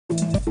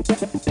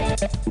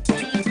Pleasant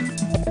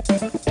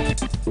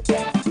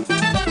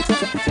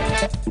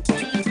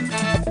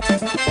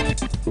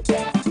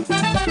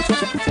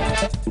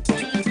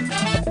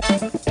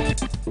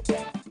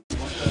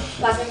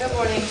good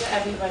morning to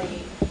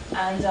everybody,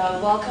 and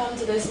welcome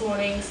to this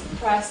morning's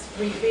press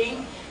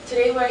briefing.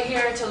 Today we're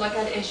here to look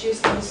at issues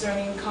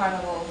concerning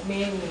Carnival,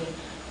 mainly.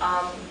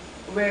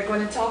 We're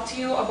going to talk to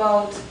you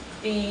about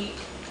the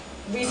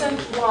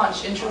recent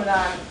launch in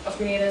Trinidad of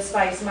Grenada's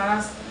Spice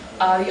Mass,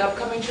 the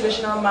upcoming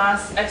traditional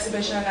mass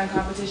exhibition and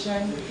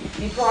competition,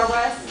 the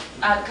progress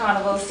at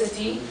Carnival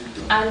City,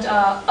 and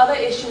other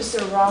issues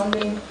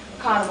surrounding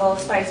Carnival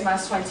Spice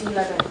Mass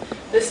 2011.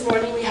 This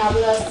morning we have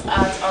with us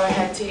at our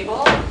head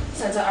table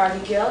Senator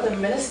Arlie Gill, the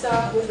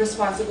Minister with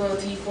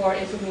responsibility for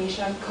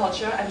Information,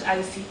 Culture and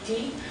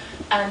ICT,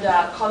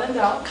 and Colin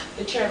Dock,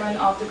 the Chairman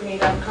of the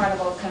Grenada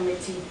Carnival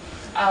Committee.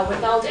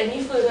 Without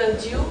any further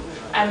ado,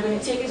 I'm going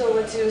to take it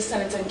over to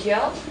Senator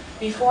Gill.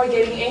 Before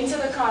getting into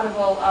the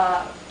Carnival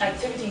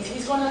activities,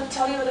 he's going to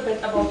tell you a little bit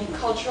about the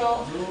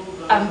Cultural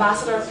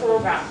Ambassador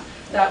Program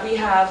that we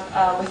have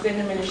within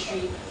the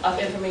Ministry of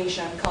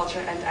Information, Culture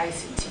and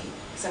ICT.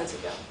 Senator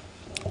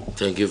Gill.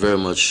 Thank you very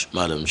much,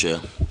 Madam Chair.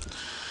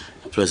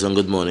 Pleasant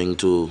good morning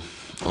to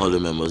all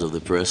the members of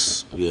the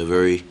press. We are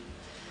very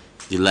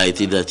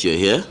delighted that you're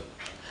here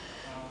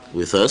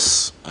with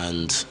us,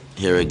 and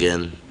here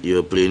again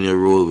you're playing your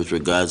role with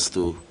regards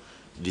to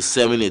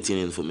disseminating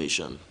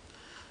information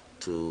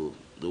to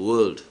the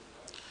world.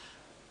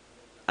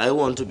 I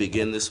want to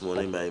begin this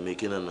morning by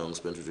making an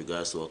announcement with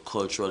regards to our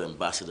Cultural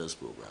Ambassadors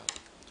Program.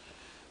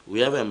 We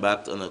have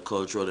embarked on a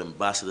Cultural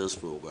Ambassadors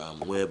Program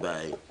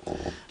whereby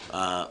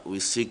we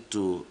seek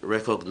to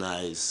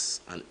recognize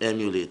and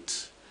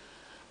emulate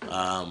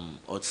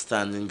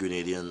outstanding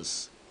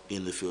Grenadians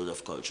in the field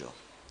of culture.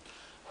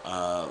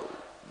 The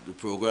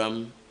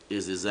program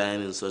is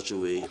designed in such a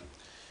way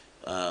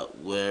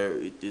where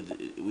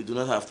we do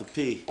not have to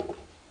pay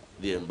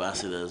the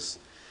ambassadors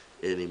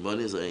any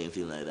monies or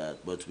anything like that,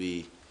 but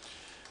we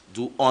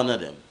do honor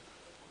them.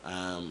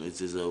 It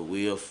is a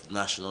way of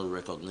national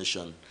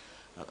recognition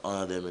and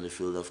honor them in the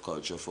field of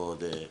culture for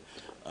their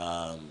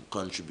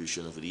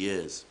contribution over the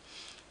years.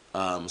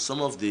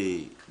 Some of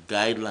the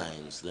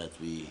guidelines that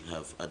we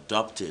have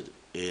adopted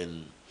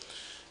in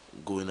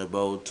going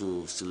about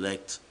to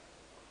select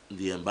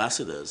the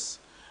ambassadors,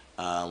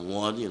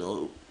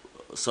 one,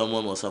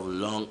 someone must have a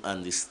long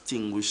and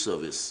distinguished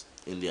service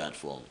in the art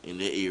form, in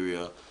the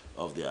area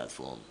of the art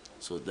form.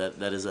 So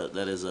that is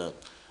a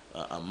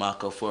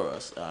marker for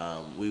us.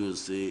 We will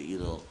say,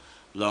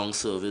 long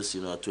service,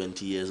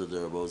 20 years or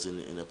thereabouts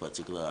in a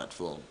particular art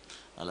form.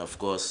 And of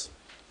course,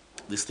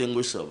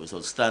 distinguished service,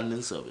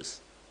 outstanding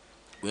service,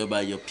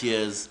 whereby your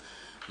peers,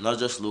 not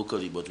just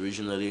locally, but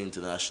regionally,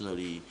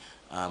 internationally,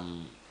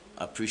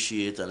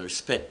 appreciate and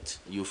respect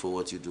you for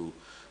what you do.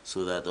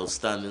 So that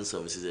outstanding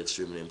service is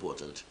extremely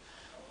important.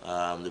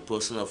 The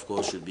person, of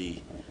course, should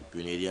be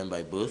Grenadian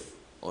by birth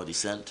or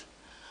descent,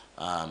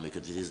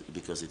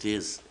 because it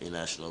is a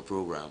national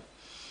program.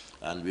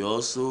 And we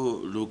also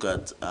look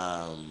at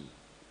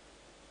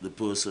the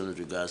person with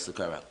regards to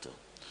character.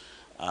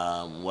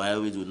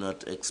 While we do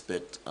not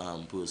expect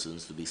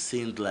persons to be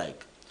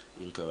saint-like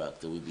in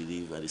character, we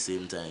believe at the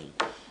same time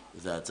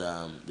that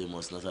they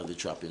must not have the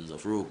trappings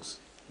of rogues,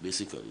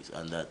 basically,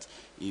 and that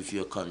if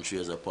your country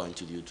has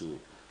appointed you to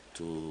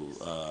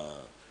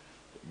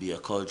be a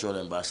cultural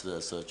ambassador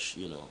as such,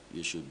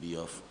 you should be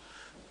of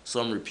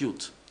some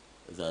repute,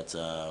 that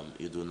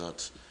you do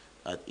not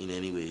in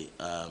any way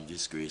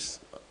disgrace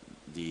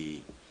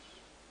the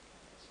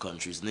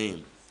country's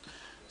name.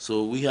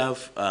 So we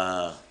have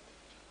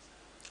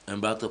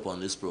embarked upon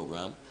this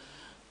program.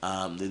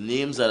 The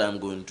names that I'm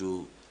going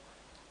to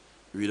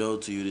read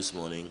out to you this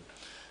morning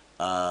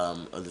are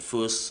the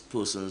first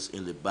persons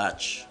in the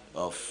batch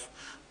of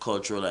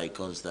cultural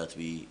icons that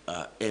we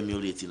are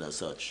emulating as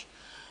such.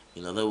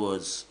 In other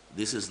words,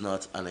 this is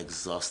not an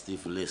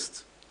exhaustive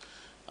list.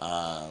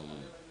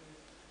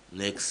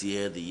 Next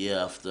year, the year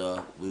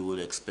after, we will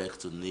expect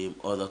to name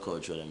other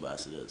cultural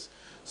ambassadors.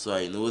 So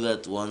I know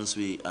that once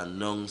we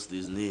announce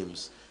these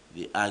names,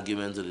 the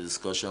argument or the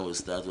discussion will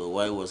start, well,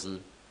 why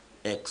wasn't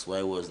X,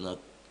 why was not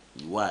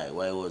Y,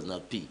 why was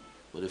not P?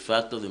 But the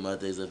fact of the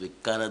matter is that we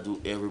cannot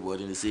do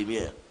everybody in the same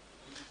year.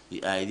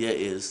 The idea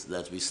is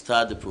that we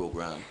start the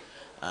program,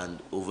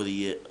 and over the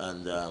year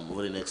and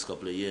over the next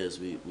couple of years,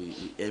 we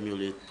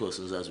emulate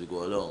persons as we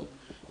go along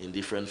in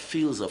different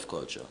fields of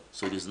culture.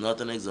 So it is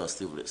not an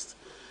exhaustive list.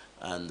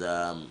 And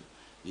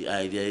the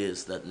idea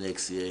is that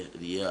next year,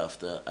 the year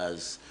after,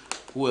 as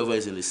whoever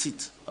is in the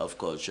seat of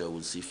culture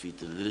will see fit,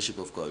 the leadership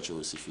of culture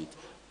will see fit,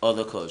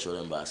 other cultural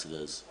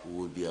ambassadors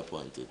will be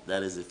appointed.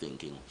 That is the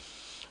thinking.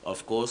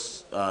 Of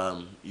course,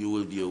 you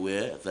will be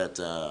aware that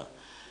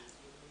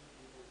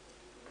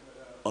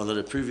under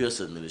the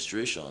previous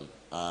administration,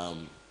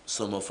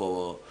 some of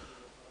our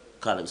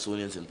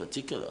Calypsonians in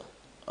particular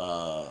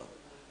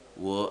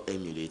were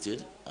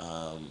emulated.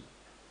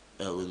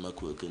 Elwin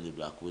McQuilkin, the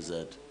Black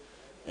Wizard,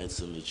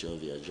 Edson Mitchell,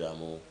 the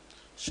Ajamo,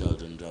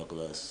 Sheldon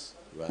Douglas,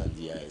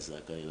 Randy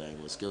Isaac, and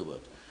Elijah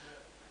Gilbert.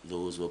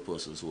 those were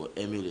persons who were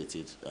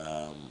emulated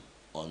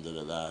under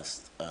the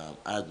last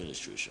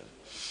administration.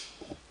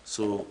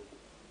 So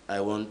I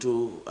want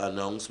to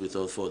announce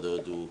without further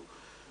ado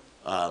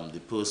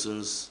the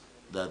persons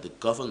that the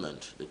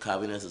government, the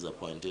cabinet has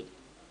appointed.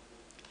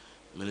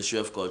 Ministry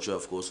of Culture,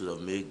 of course, would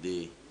have made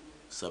the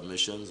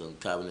submissions, and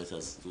cabinet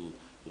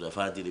would have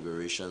had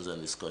deliberations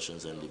and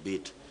discussions and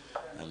debate,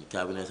 and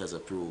cabinet has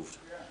approved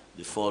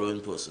the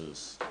following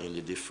persons in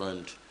the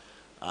different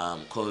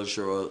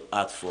cultural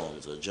art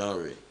forms or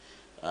genre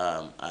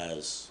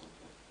as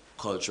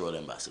cultural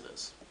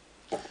ambassadors.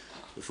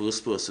 The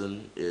first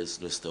person is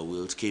Mr.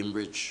 Wilt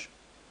Cambridge.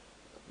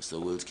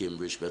 Mr. Wilt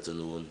Cambridge, better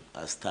known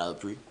as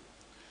Talpri.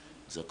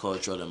 He's a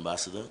cultural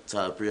ambassador.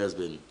 Talpri has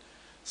been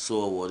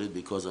so awarded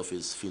because of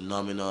his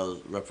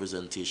phenomenal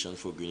representation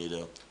for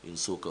Grenada in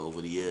soca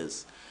over the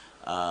years.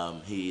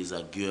 He is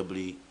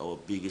arguably our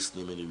biggest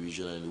name in the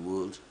region and in the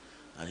world,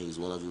 and he's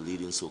one of the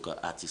leading soca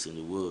artists in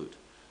the world.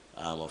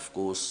 Of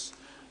course,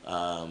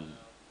 Old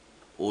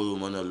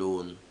Woman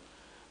Alone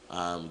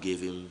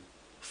gave him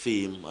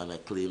fame and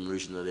acclaim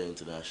regionally and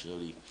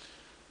internationally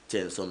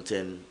some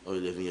 10 or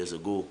 11 years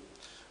ago.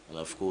 And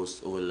of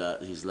course, over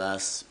his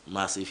last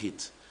massive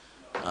hit,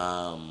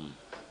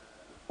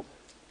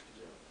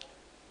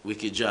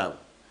 Wicked Jab,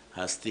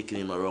 has taken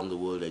him around the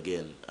world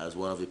again as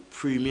one of the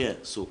premier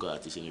soca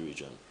artists in the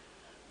region.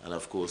 And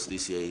of course,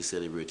 this year he's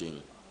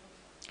celebrating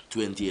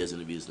 20 years in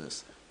the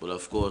business. But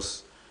of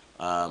course,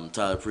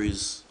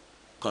 Talpri's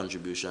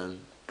contribution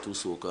to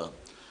soca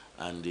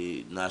and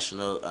the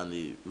national and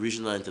the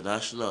regional and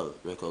international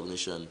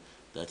recognition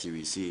that he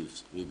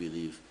receives, we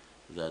believe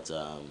that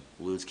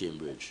Wilt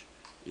Cambridge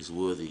is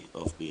worthy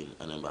of being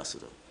an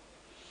ambassador.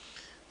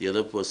 The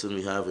other person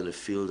we have in the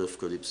field of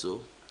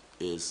calypso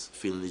is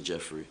Finley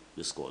Jeffrey,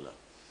 the scholar.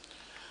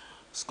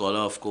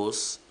 Scholar, of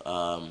course,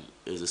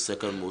 is the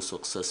second most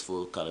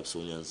successful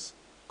calypsonians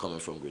coming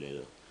from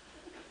Grenada.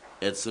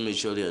 Edson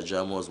Mitchell, the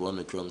Ajamo, has won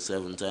the crown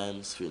 7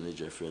 times. Finley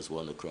Jeffrey has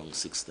won the crown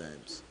 6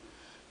 times.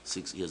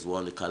 He has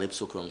won the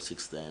Calypso crown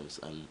 6 times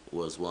and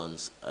was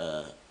once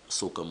a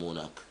soca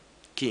monarch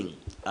king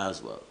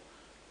as well.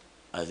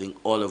 I think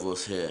all of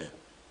us here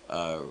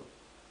are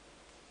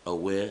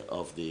aware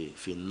of the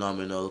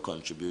phenomenal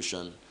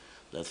contribution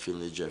that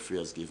Finley Jeffrey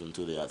has given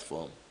to the art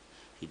form.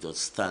 He does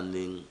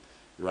outstanding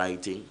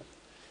writing.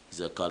 He's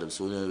a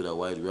calypsonian with a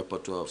wide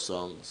repertoire of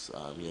songs.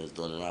 He has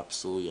done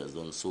rap-so, he has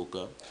done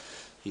soca.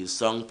 His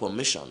song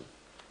Permission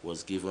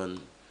was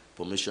given,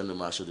 Permission to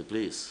Marshal the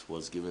Place,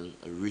 was given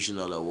a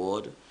regional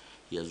award.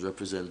 He has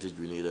represented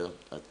Grenada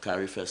at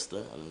Carry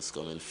Festa and is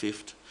coming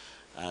 5th.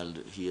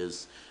 And he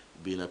has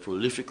been a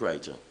prolific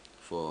writer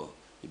for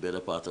the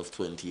better part of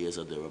 20 years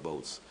or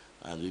thereabouts.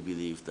 And we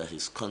believe that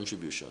his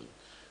contribution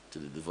to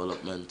the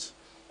development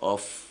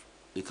of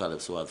the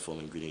calypso art form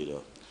in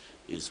Grenada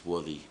is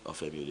worthy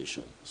of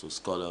emulation. So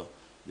scholar,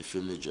 the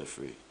Finley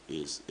Jeffrey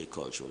is a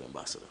cultural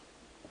ambassador.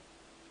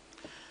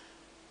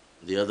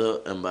 The other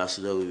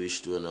ambassador we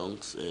wish to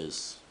announce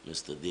is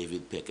Mr.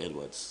 David Peck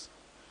Edwards.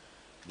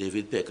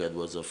 David Peck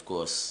Edwards, of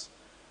course,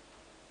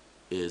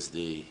 is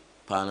the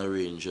pan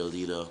arranger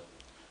leader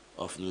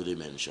of New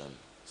Dimension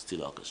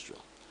Steel Orchestra.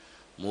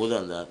 More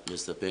than that,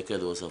 Mr. Peck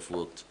Edwards has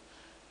worked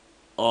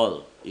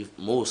if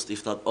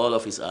not all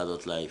of his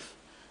adult life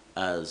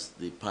as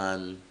the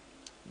pan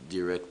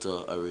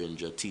director,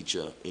 arranger,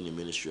 teacher in the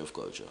Ministry of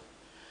Culture.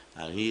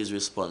 And he is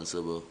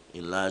responsible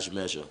in large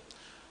measure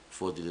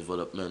for the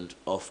development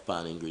of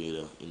pan in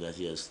Grenada, in that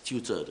he has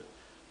tutored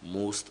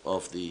most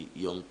of the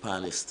young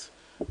panists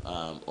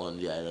on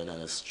the island and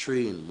has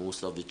trained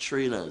most of the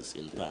trainers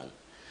in pan.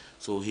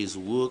 So his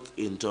work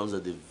in terms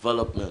of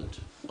development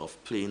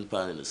of playing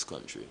pan in this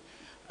country,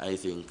 I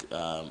think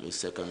is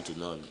second to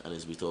none and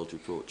is without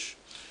reproach.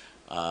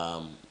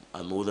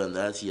 And more than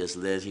that, he has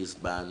led his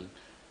band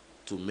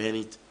to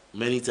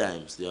many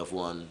times they have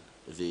won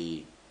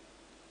the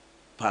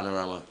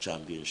Panorama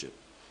Championship.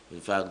 In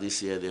fact,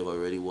 this year they've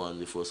already won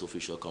the first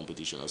official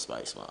competition of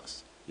Spice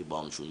Mass, the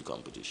Bomb Tune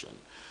competition.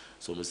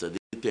 So Mr.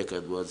 David Peck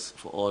Edwards,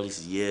 for all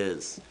his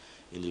years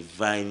in the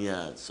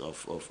vineyards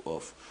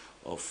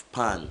of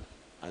pan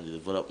and the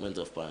development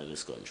of pan in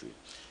this country,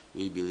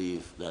 we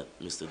believe that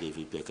Mr.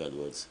 David Peck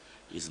Edwards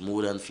is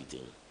more than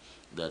fitting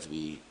that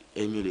we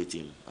emulate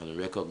him and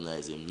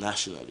recognize him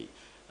nationally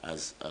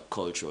as a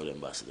cultural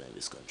ambassador in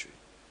this country.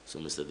 So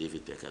Mr.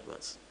 David Peck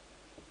Edwards.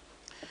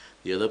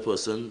 The other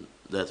person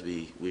that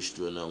we wish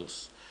to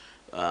announce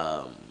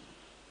as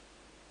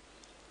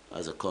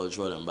a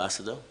cultural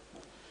ambassador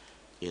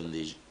in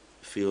the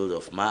field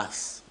of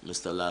mass,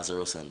 Mr.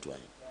 Lazarus Antoine.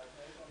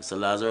 Mr.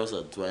 Lazarus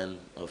Antoine,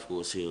 of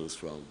course, hails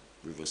from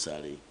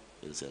Riverside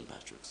in St.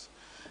 Patrick's.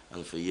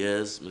 And for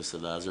years,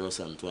 Mr. Lazarus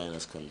Antoine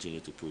has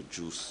continued to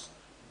produce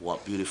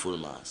beautiful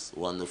mass,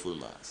 wonderful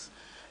mass,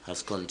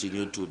 has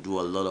continued to do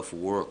a lot of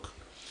work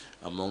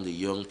among the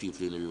young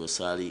people in the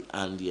Riverside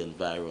and the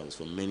environs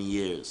for many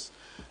years.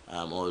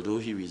 Although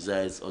he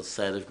resides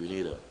outside of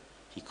Grenada,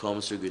 he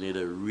comes to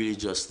Grenada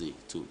religiously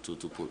to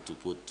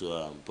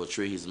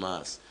portray his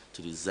mass,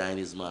 to design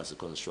his mass, to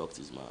construct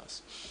his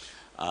mass.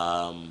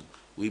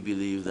 we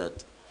believe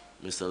that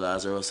Mr.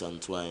 Lazarus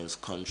Antoine's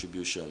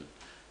contribution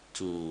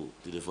to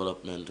the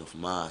development of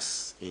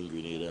mass in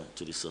Grenada,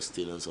 to the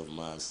sustenance of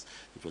mass,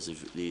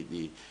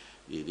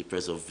 the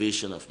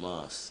preservation of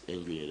mass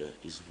in Grenada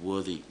is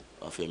worthy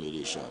of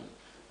emulation.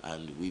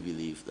 And we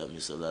believe that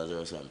Mr.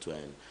 Lazarus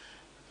Antoine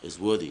is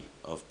worthy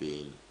of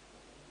being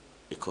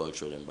a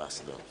cultural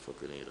ambassador for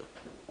Grenada.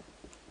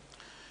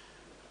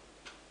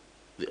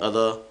 The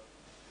other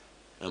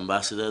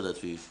ambassador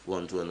that we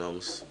want to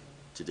announce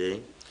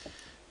today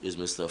is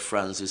Mr.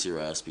 Francis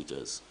Urias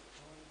Peters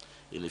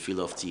in the field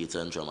of theatre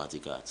and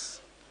dramatic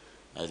arts.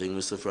 I think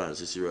Mr.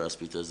 Francis Urias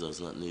Peters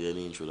does not need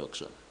any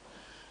introduction.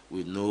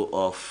 We know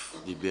of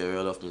the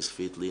burial of Miss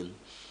Faith Lynn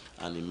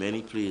and the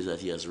many plays that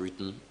he has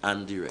written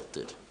and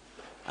directed,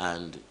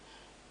 and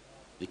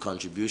the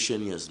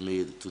contribution he has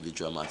made to the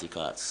dramatic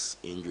arts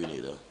in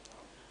Grenada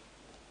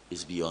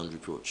is beyond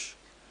reproach.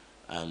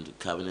 And the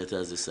Cabinet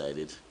has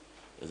decided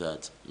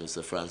that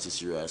Mr.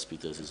 Francis Urias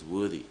Peters is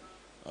worthy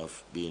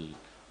of being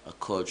a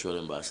cultural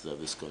ambassador of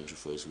this country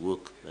for his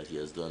work that he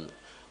has done,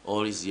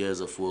 all his years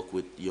of work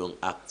with young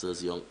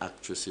actors, young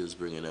actresses,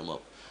 bringing them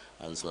up,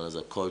 and so on, as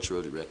a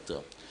cultural director.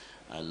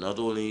 And not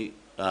only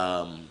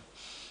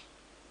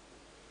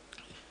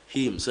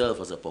he himself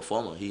as a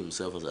performer, he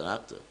himself as an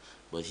actor,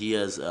 but he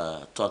has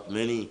taught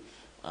many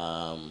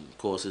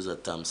courses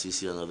at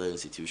TAMCC and other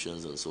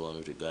institutions and so on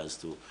with regards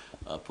to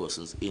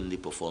persons in the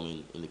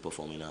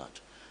performing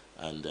art.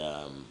 And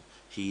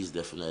he's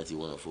definitely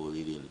one of our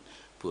leading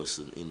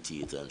person in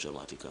theatre and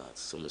dramatic arts.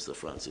 So Mr.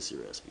 Francis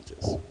Urias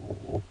Peters.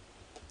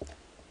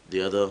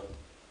 The other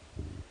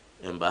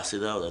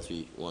ambassador that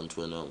we want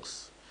to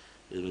announce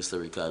is Mr.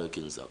 Ricardo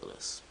Kins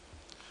Douglas.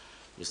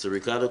 Mr.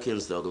 Ricardo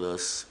Kins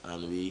Douglas,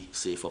 and we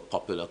say for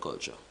popular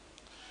culture.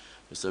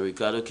 Mr.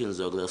 Ricardo Kins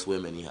Douglas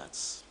wears many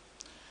hats.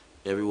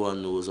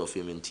 Everyone knows of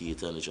him in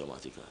theatre and the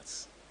dramatic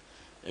arts.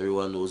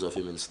 Everyone knows of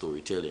him in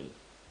storytelling.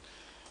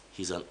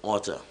 He's an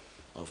author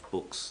of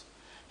books.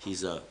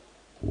 He's a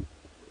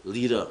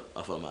leader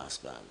of a mass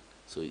band.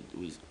 So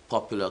he's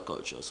popular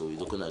culture. So we're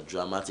looking at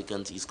dramatic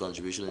and his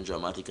contribution in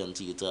dramatic and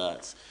theatre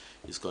arts,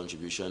 his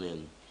contribution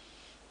in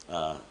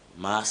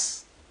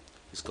mass,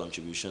 his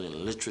contribution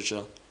in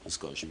literature, his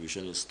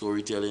contribution in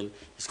storytelling,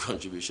 his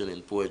contribution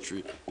in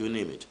poetry, you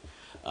name it.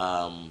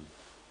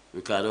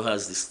 Ricardo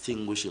has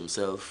distinguished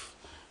himself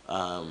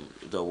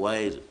the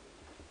wide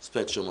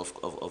spectrum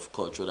of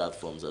cultural art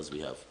forms, as we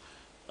have,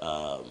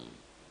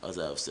 as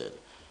I have said,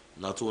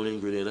 not only in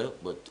Grenada,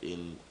 but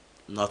in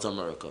North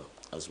America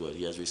as well.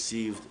 He has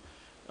received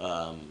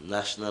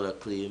national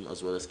acclaim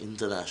as well as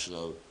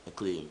international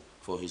acclaim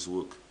for his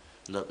work.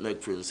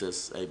 Nutmeg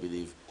Princess, I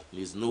believe,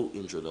 needs no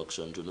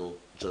introduction to no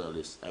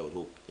journalist, I would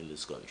hope, in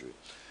this country.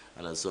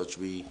 And as such,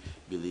 we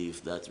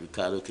believe that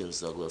Ricardo Kins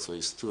Douglas, for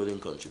his sterling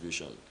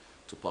contribution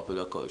to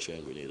popular culture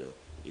in Grenada,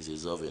 is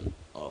deserving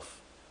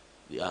of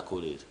the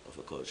accolade of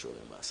a cultural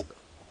ambassador.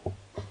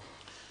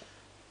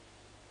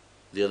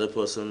 The other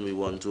person we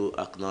want to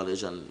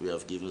acknowledge, and we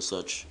have given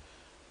such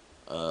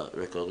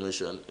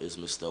recognition, is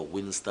Mr.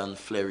 Winston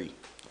Fleury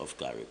of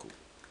Carriacou.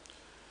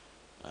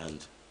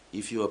 And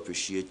if you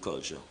appreciate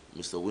culture,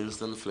 Mr.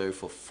 Winston Fleury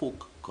for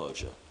folk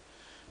culture,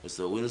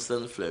 Mr.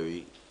 Winston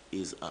Fleury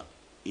is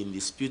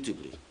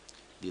indisputably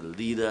the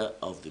leader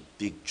of the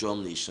Big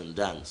Drum Nation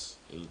dance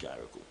in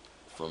Carriacou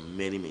for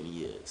many, many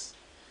years.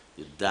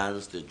 The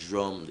dance, the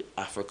drum, the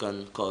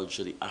African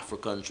culture, the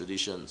African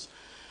traditions.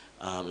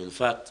 In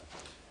fact,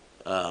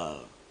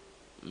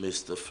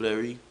 Mr.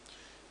 Fleury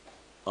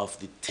of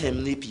the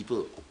Temne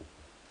people,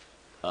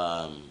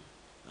 and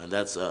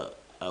that's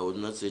I would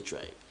not say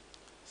tribe,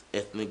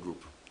 ethnic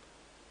group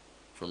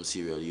from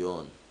Sierra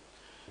Leone.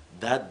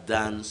 That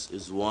dance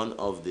is one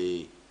of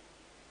the,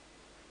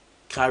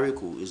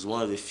 Carriacou is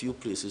one of the few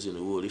places in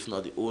the world, if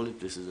not the only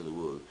places in the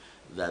world,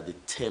 that the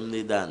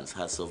Temne dance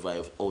has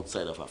survived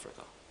outside of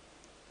Africa.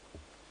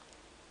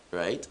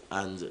 Right?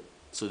 And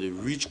so the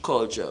rich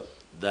culture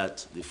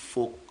that the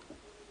folk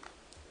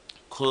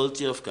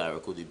culture of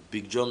Carriacou, the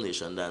Big Drum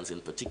Nation dance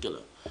in particular,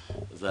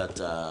 that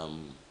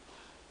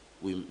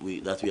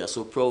we are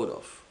so proud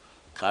of.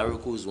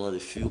 Carriacou is one of the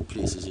few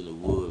places in the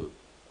world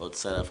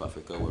outside of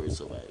Africa where it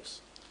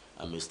survives.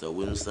 And Mr.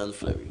 Winston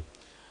Fleury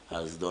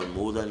has done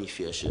more than his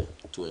fair share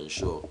to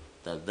ensure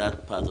that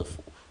that part of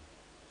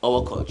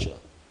our culture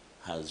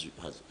has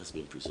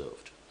been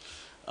preserved.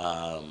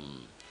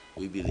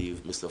 We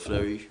believe Mr.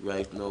 Fleury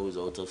right now is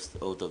out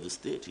of the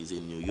state. He's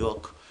in New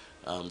York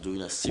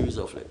doing a series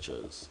of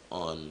lectures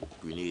on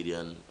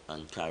Grenadian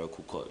and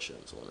Carriacou culture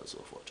and so on and so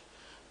forth.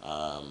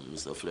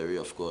 Mr. Fleury,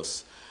 of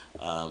course,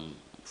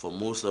 for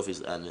most of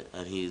his, and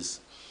he's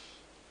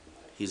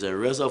a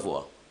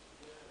reservoir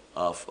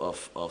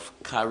of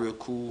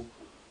Carriacou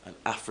and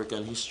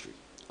African history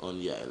on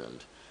the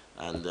island.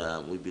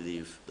 And we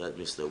believe that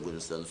Mr.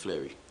 Winston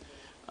Fleury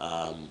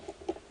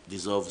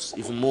deserves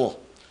even more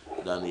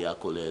than the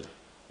accolade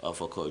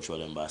of a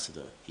cultural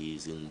ambassador. He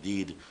is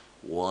indeed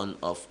one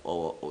of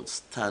our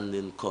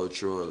outstanding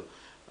cultural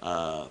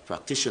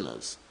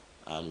practitioners,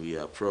 and we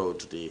are proud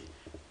today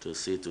to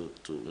say to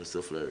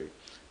Mr. Fleury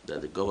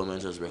that the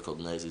government has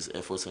recognized his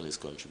efforts and his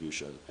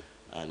contribution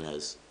and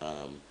has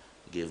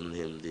given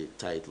him the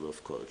title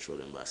of cultural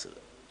ambassador.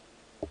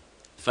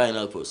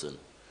 Final person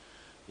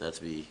that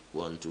we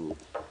want to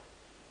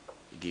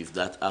give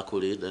that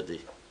accolade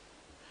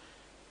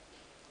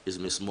is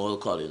Miss Moll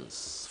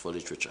Collins for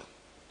literature.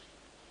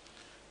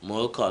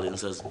 Moll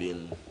Collins has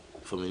been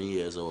for many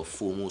years our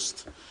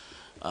foremost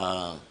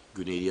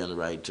Grenadian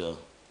writer,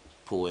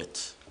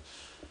 poet,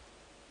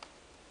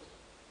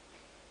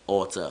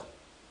 author.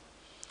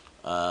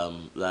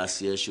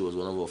 Last year she was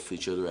one of our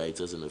featured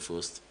writers in the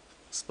first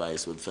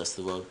Spicewood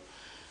Festival.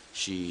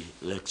 She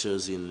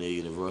lectures in a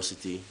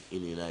university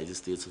in the United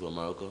States of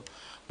America.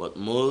 But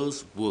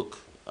Moll's book,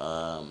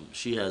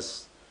 she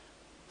has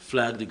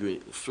fly the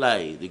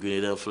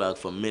Grenadian flag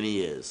for many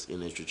years in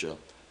literature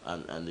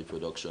and the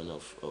production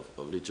of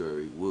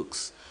literary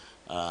works.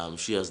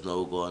 She has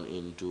now gone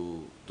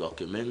into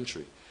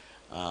documentary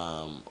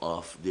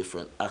of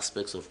different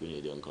aspects of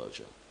Grenadian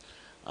culture.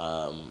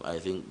 I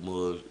think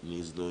Moll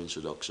needs no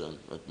introduction,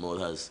 but Moll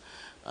has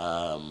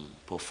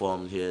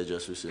performed here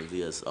just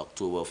recently as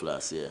October of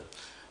last year.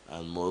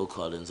 And Moll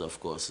Collins, of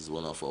course, is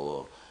one of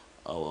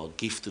our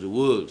gift to the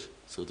world,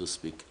 so to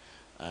speak.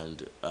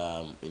 And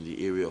in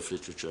the area of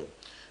literature,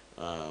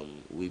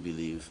 we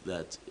believe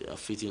that a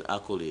fitting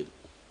accolade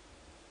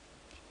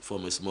for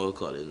Miss Moll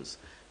Collins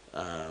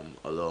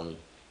along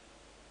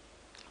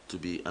to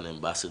be an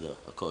ambassador,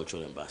 a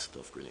cultural ambassador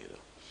of Grenada.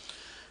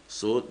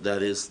 So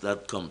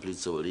that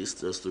completes our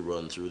list. Just to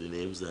run through the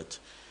names that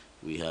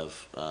we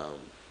have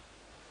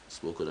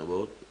spoken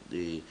about.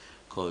 The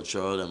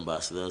cultural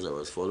ambassadors are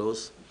as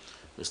follows: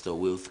 Mr.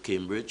 Wilf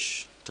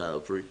Cambridge,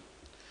 Tilbury;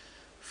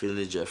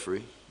 Finley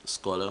Jeffrey,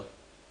 scholar;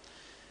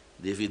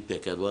 David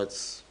Peck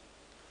Edwards;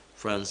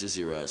 Francis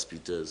Urias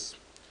Peters;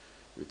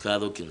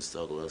 Ricardo Kings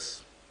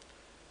Douglas;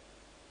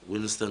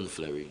 Winston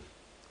Fleury;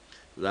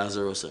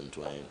 Lazarus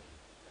Entwine;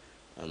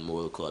 and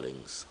Moll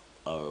Collins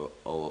are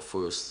our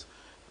first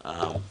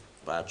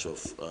batch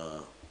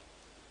of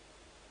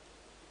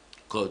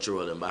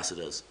cultural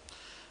ambassadors.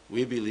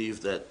 We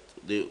believe that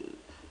the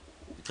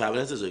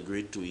Cabinet has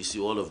agreed to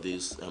issue all of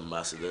these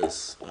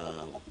ambassadors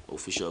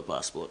official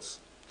passports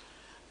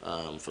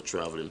for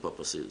traveling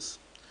purposes.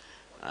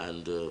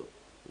 And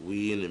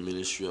we in the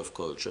Ministry of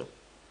Culture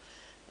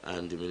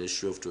and the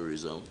Ministry of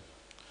Tourism,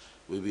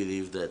 we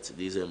believe that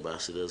these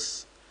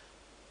ambassadors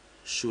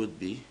should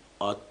be,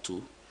 ought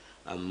to,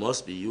 and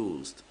must be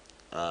used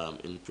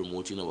in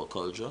promoting our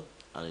culture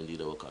and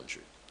indeed our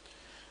country.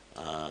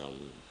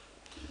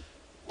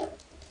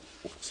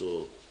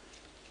 So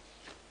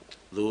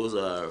those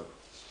are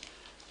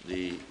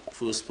the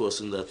first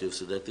person that we've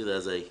selected.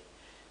 As I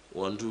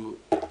want to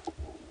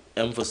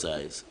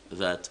emphasize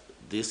that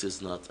this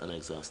is not an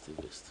exhaustive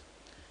list.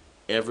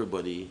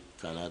 Everybody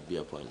cannot be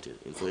appointed.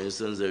 And for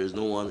instance, there is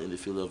no one in the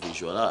field of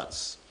visual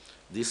arts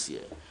this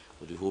year,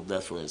 but we hope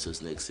that, for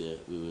instance, next year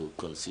we will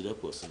consider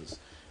persons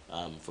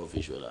for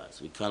visual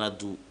arts. We cannot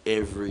do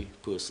every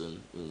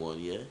person in 1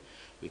 year.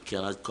 We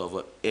cannot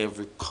cover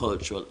every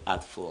cultural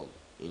art form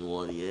in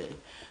 1 year.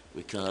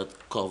 We cannot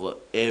cover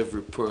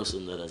every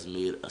person that has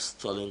made a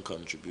sterling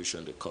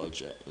contribution to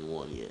culture in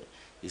 1 year.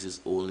 This is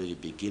only the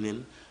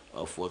beginning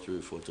of what we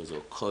refer to as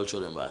our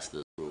Cultural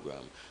Ambassadors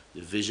Program.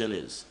 The vision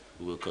is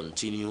we will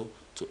continue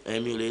to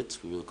emulate,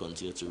 we will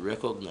continue to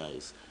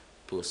recognize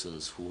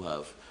persons who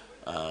have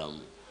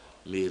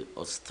made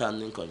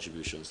outstanding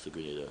contributions to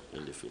Grenada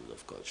in the field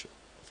of culture.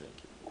 Thank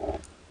you.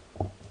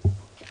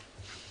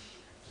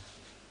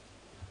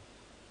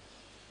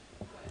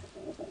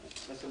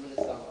 Mr.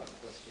 Minister, one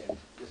question.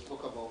 You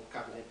spoke about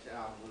Cabinet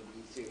will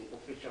be issuing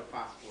official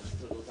passports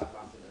to those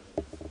ambassadors.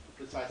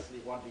 Precisely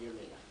what do you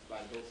mean by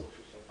those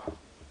official passports?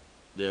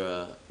 There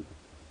are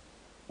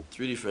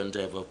 3 different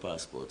types of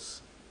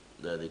passports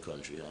that the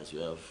country has. You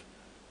have,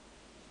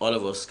 all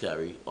of us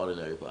carry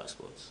ordinary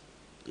passports.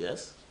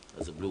 Yes?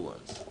 That's the blue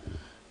ones.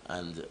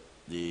 And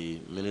the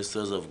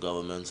ministers of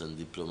governments and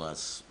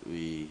diplomats,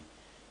 the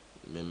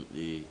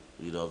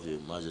leader of the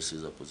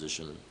Majesty's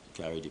opposition,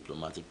 carry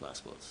diplomatic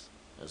passports.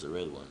 That's a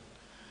red one.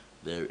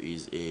 There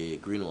is a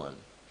green one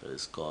that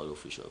is called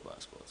official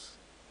passports.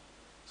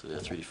 So there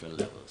are 3 different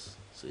levels.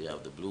 So you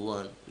have the blue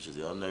one, which is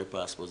the ordinary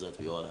passports that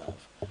we all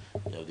have.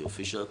 You have the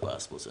official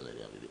passports, and then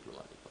you have the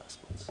diplomatic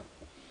passports.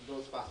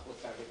 Those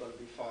passports, are they going to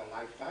be for a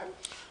lifetime?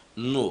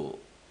 No.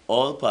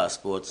 All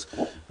passports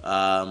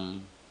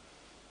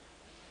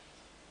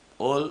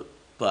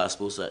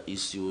are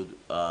issued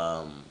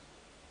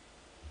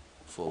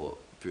for a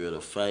period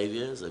of 5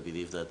 years. I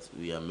believe that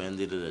we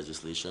amended the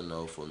legislation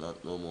now for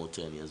no more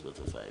 10 years, but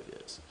for 5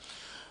 years.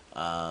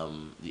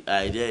 The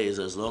idea is,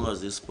 as long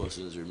as these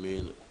persons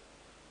remain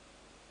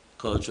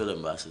cultural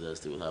ambassadors,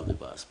 they will have the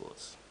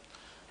passports.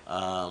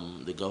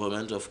 The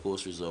government, of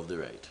course, reserve the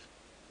right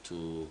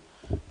to,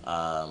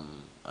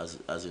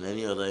 as in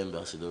any other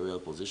ambassadorial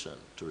position,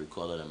 to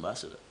recall an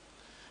ambassador.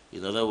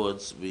 In other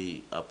words,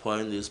 we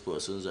appoint these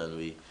persons, and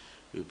we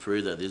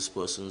pray that these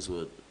persons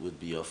will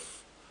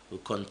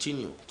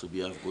continue to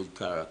be of good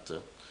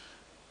character,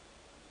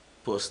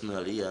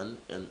 personally and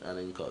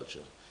in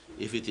culture.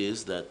 If it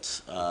is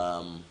that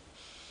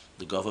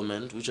the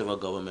government, whichever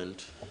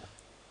government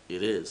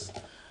it is,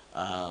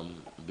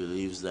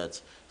 believes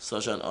that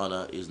such an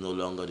honor is no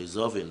longer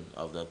deserving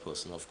of that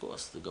person, of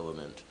course, the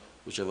government,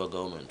 whichever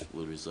government,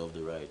 will reserve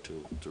the right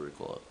to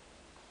recall.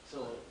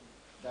 So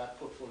that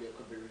portfolio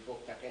could be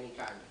revoked at any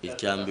time. It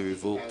can be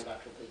revoked.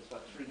 That rotates for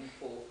 3,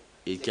 4,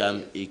 It 6 can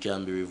years. it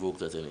can be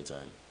revoked at any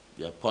time.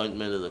 The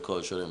appointment of the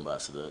cultural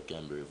ambassador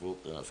can be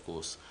revoked, and of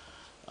course,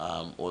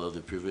 all of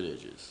the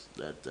privileges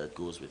that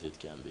goes with it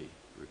can be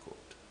recalled.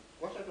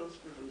 What are those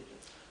privileges?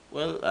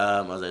 Well,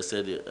 as I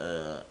said,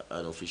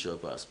 an official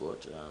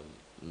passport,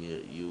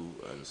 you,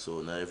 and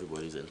so not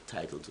everybody is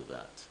entitled to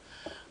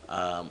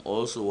that.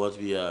 Also, what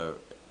we are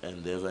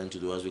endeavoring to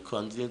do as we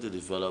continue to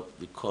develop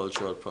the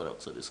cultural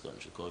products of this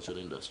country, cultural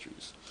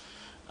industries,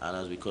 and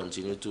as we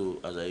continue to,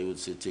 as I would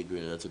say, take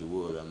Grenada to the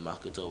world and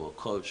market our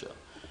culture,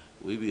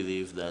 we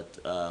believe that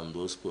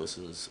those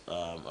persons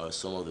are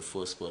some of the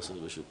first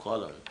persons we should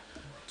call on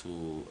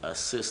to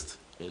assist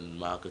in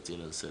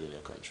marketing and selling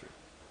your country.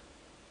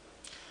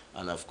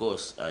 And of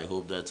course, I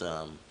hope that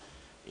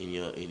in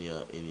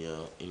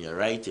your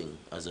writing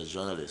as a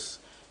journalist,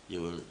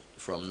 you will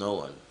from now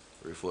on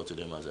refer to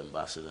them as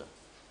ambassador.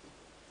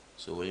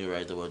 So when you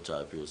write about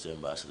Talpri, you say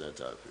Ambassador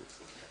Talpri.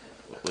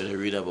 When you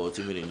read about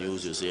him in the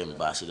news, you say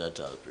Ambassador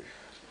Talpri.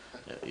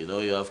 You know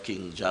you have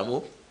King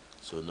Jamo,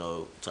 so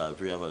now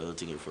Talpri have a little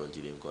thing in front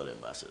of him called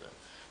Ambassador.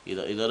 You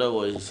know, in other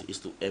words, it's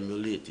to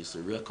emulate, it's to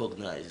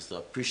recognize, it's to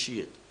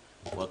appreciate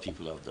what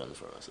people have done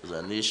for us. As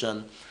a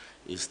nation,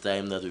 it's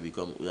time that we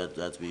become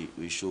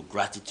we show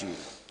gratitude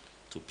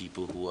to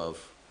people who have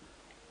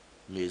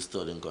made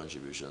sterling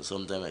contributions.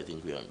 Sometimes I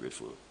think we are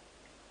ungrateful.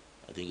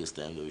 I think it's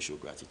time that we show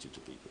gratitude to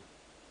people.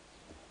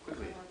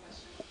 Quickly,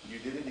 you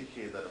did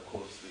indicate that, of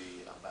course,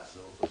 the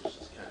ambassador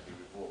positions can be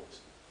revoked.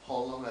 How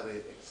long are they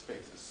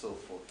expected to serve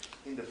for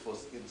in the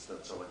first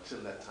instance or until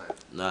that time?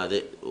 Now,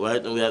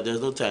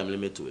 there's no time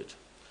limit to it.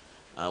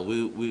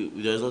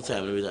 There's no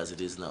time limit as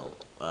it is now.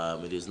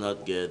 It is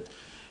not good.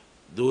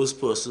 Those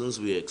persons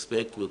we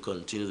expect will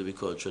continue to be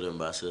cultural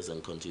ambassadors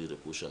and continue to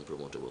push and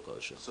promote our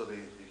culture. So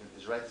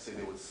it's right to say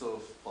they would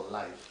serve for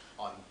life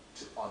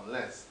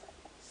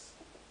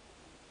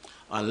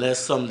unless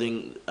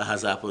something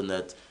has happened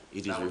that it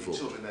is that would revoked.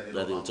 determine that they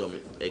That no will tell longer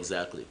me fit for the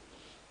exactly.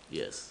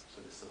 Yes.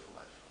 So they serve for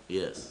life.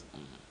 Yes.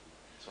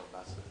 So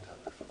ambassador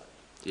Talpri for life.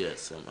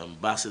 Yes.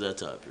 Ambassador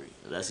Talpri.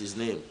 That's his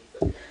name.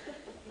 Okay.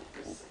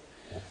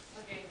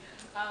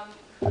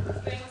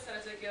 Staying with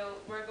Senator Gill,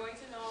 we're going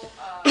to know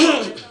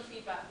get some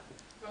feedback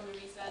from the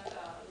recent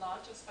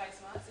launch of Spice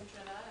Mass in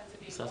Trinidad and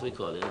Tobago. That's what we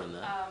call it on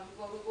that.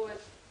 Well, we'll go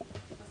with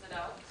Mr.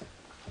 Dow.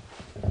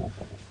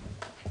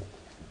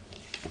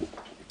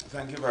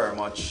 Thank you very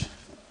much,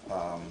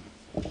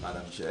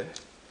 Madam Chair,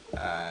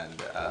 and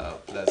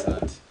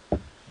pleasant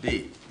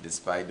day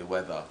despite the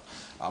weather.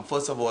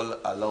 First of all,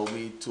 allow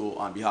me to,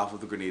 on behalf of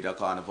the Grenada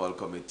Carnival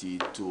Committee,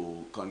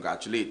 to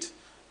congratulate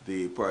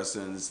the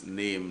persons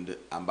named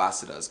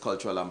ambassadors,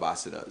 cultural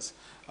ambassadors.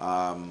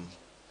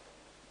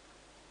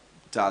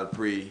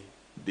 Talpri,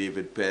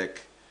 David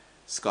Peck,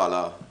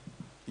 Scholar,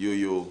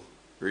 Yuyu,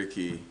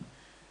 Ricky,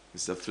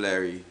 Mr.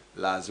 Fleury,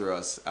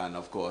 Lazarus, and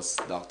of course,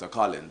 Dr.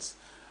 Collins.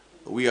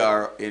 We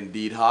are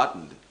indeed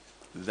heartened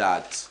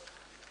that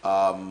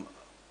some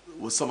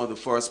of the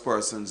first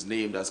persons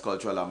named as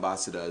cultural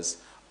ambassadors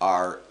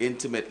are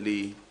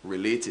intimately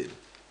related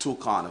to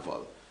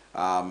Carnival.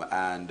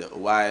 And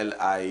while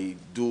I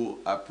do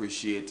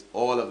appreciate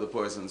all of the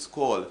persons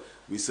called,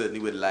 we certainly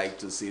would like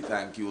to say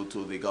thank you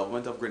to the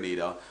government of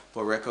Grenada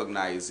for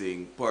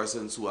recognizing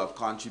persons who have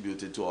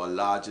contributed to our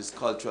largest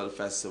cultural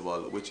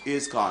festival, which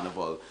is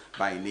Carnival,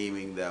 by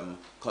naming them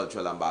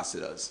cultural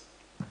ambassadors.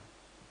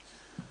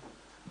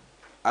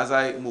 As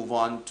I move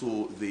on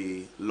to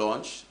the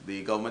launch,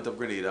 the government of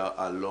Grenada,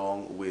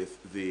 along with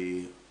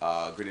the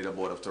Grenada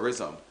Board of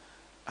Tourism,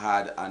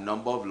 had a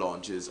number of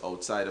launches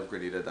outside of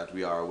Grenada that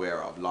we are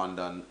aware of,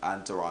 London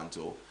and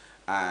Toronto,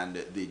 and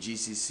the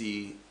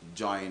GCC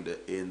joined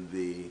in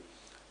the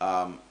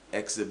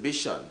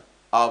exhibition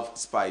of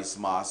Spice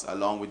Mass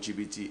along with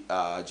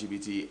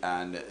GBT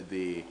and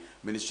the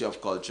Ministry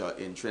of Culture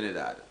in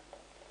Trinidad.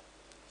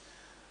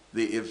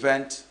 The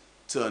event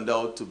turned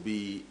out to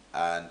be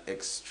an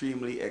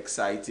extremely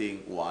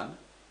exciting one.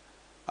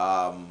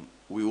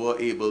 We were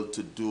able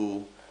to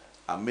do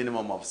a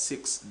minimum of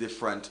 6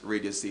 different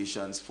radio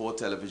stations, 4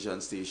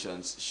 television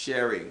stations,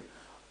 sharing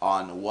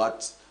on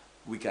what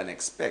we can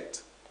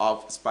expect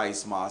of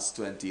Spice Mass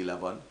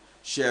 2011,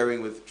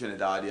 sharing with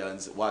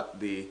Trinidadians what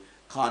the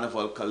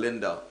Carnival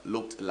calendar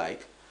looked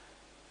like,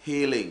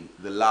 hailing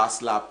the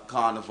last lap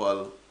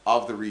Carnival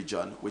of the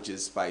region, which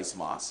is Spice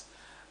Mass,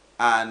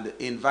 and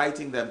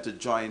inviting them to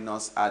join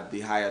us at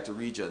the Hyatt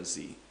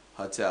Regency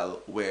Hotel,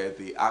 where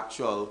the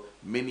actual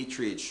mini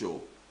trade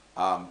show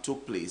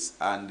took place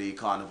and the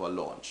Carnival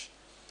launch.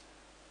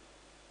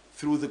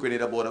 Through the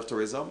Grenada Board of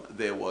Tourism,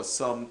 there was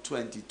some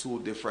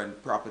 22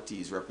 different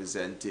properties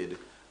represented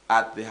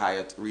at the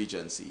Hyatt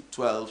Regency.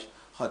 12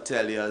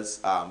 hoteliers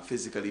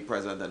physically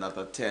present,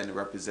 another 10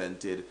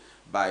 represented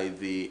by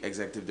the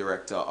Executive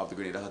Director of the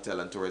Grenada Hotel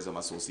and Tourism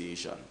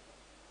Association.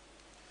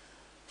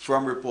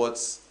 From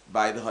reports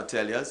by the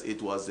hoteliers,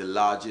 it was the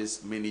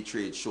largest mini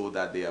trade show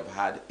that they have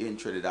had in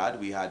Trinidad.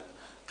 We had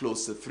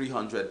close to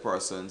 300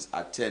 persons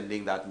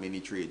attending that mini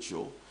trade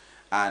show.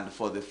 And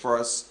for the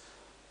first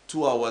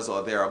 2 hours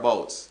or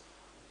thereabouts,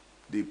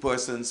 the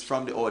persons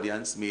from the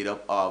audience, made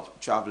up of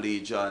travel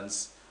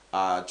agents,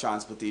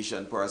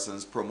 transportation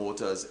persons,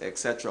 promoters,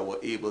 etc., were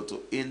able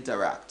to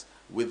interact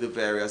with the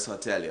various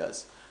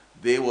hoteliers.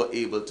 They were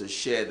able to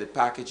share the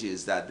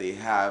packages that they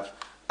have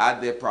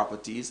at their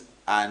properties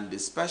and the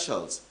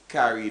specials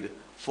carried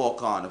for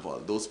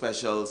Carnival. Those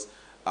specials,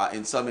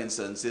 in some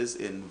instances,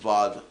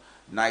 involve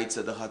nights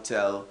at the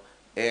hotel,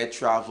 air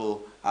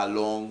travel,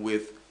 along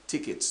with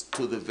tickets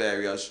to the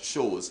various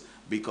shows,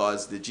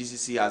 because the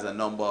GCC has a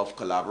number of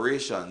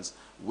collaborations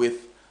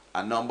with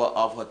a number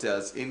of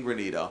hotels in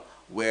Grenada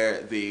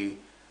where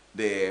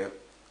their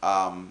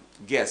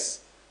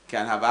guests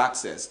can have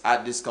access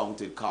at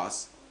discounted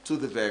costs to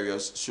the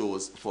various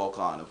shows for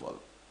Carnival.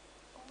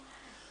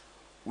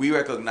 We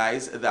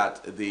recognize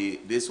that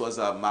this was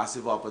a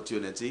massive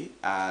opportunity,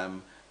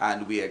 and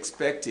we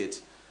expect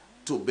it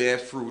to bear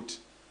fruit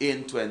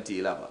in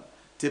 2011.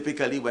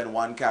 Typically, when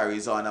one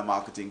carries on a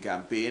marketing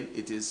campaign,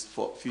 it is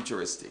for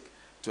futuristic,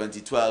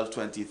 2012,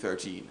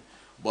 2013.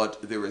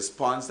 But the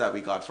response that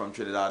we got from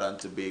Trinidad and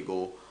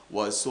Tobago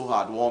was so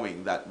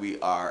heartwarming that we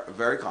are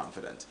very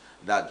confident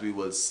that we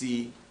will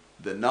see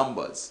the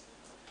numbers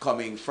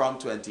coming from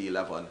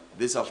 2011.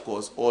 This, of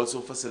course, also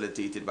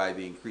facilitated by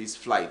the increased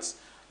flights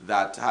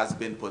that has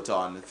been put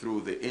on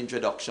through the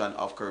introduction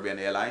of Caribbean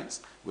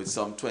Airlines, with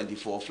some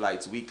 24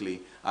 flights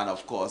weekly, and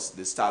of course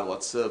the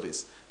stalwart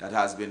service that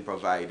has been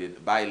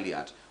provided by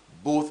LIAT.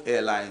 Both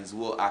airlines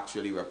were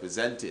actually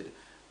represented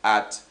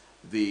at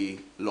the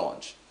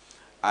launch.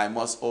 I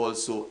must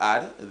also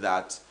add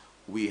that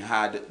we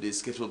had the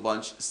Skiffle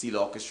Bunch Steel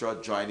Orchestra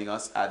joining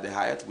us at the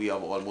Hyatt. We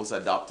have almost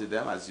adopted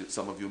them, as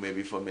some of you may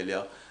be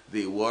familiar.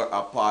 They were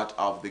a part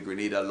of the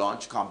Grenada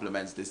launch,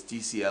 complements this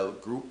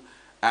TCL group,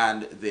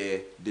 and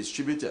their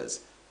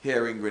distributors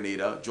here in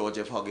Grenada, George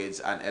F. Huggins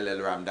and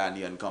LL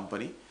Ramdani and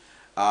Company,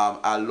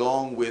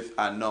 along with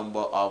a number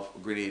of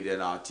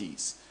Grenadian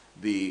artists.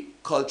 The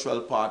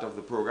cultural part of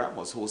the program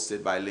was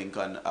hosted by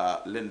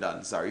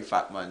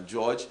Fatman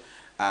George,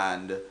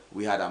 and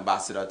we had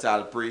Ambassador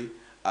Talpri,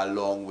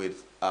 along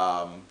with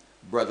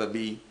Brother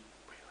B,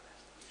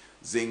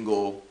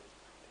 Zingo,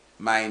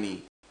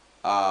 Miney,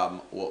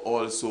 were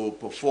also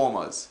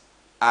performers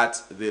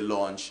at the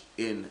launch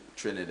in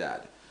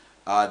Trinidad.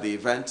 The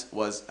event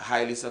was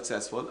highly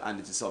successful, and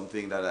it is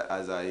something that,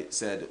 as I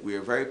said, we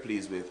are very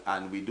pleased with,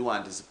 and we do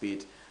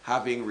anticipate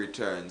having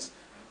returns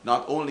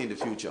not only in the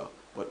future,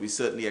 but we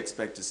certainly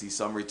expect to see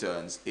some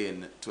returns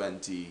in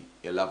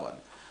 2011.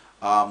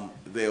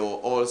 There were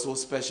also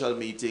special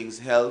meetings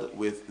held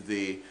with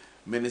the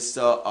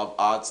Minister of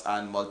Arts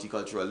and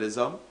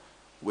Multiculturalism,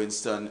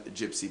 Winston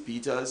Gypsy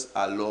Peters,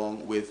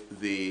 along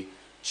with the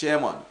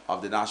Chairman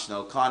of the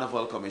National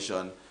Carnival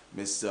Commission,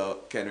 Mr.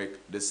 Kenrick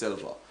De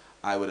Silva.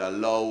 I would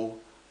allow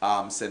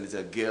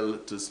Senator Gill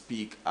to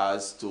speak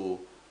as to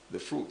the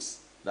fruits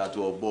that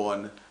were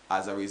born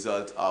as a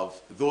result of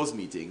those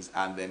meetings,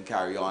 and then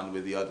carry on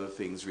with the other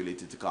things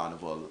related to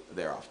Carnival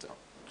thereafter.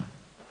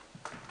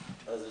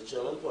 As the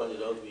chairman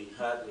pointed out, we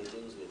had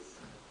meetings with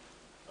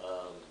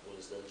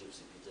Winston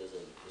Gypsy Peters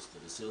and Mr.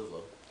 De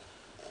Silva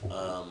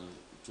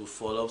to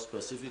follow up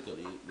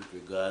specifically with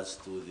regards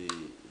to the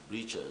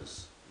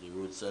breaches, the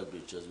roadside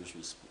breaches which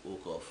we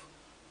spoke of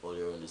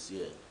earlier in this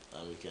year.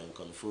 And we can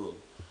confirm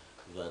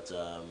that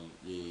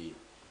the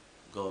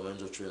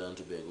government of Trinidad and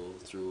Tobago,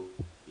 through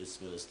its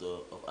Minister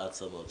of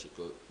Arts and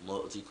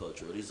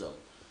Multiculturalism,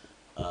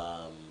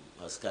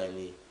 has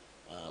kindly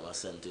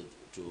assented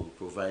to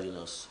providing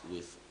us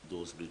with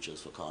those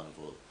bleachers for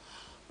Carnival.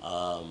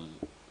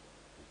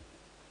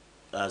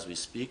 As we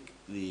speak,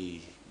 the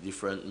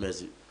different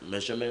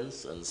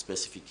measurements and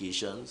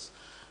specifications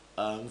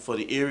for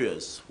the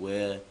areas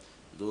where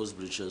those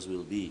bleachers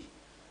will be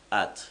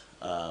at,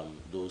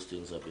 those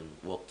things have been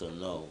worked on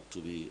now to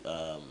be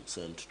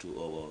sent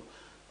to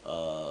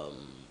our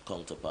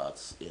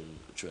counterparts in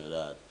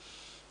Trinidad.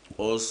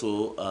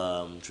 Also,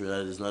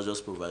 Trinidad is not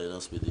just providing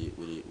us with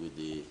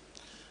the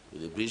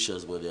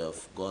bleachers, but they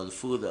have gone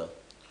further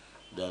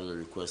than we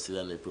requested,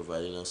 and they're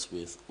providing us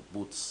with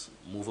boots,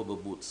 movable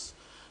boots,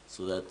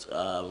 so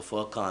that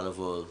for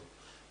Carnival,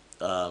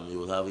 you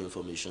will have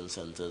information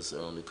centers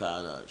around the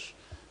carnage.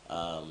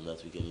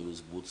 That we can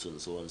use boots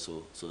and so on,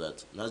 so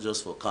that not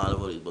just for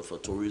Carnival, but for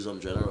tourism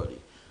generally,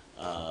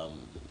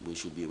 we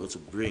should be able to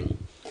bring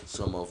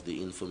some of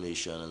the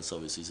information and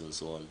services and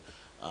so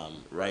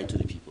on right to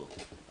the people,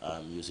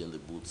 using the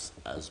boots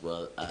as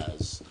well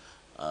as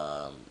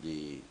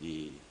the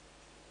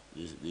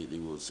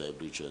roadside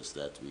bleachers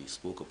that we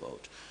spoke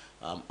about.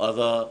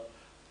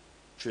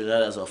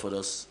 Trinidad has offered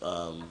us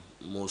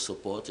more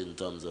support in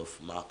terms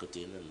of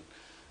marketing and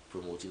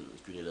promoting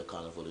Grenada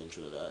Carnival in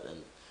Trinidad,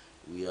 and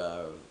we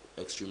are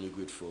extremely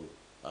grateful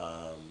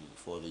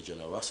for the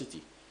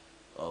generosity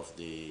of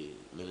the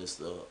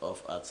Minister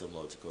of Arts and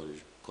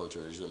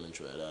Multiculturalism in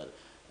Trinidad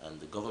and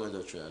the government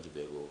of Trinidad and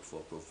Tobago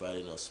for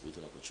providing us with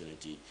an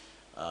opportunity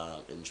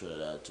in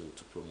Trinidad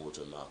to promote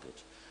and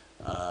market.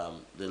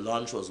 The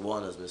launch was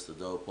one, as Mr.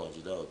 Dow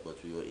pointed out,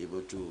 but we were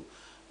able to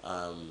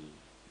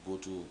go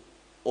to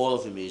all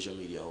of the major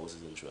media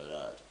houses in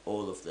Trinidad,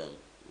 all of them,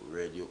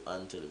 radio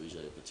and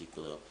television in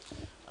particular.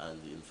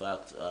 And in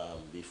fact,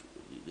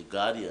 the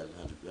Guardian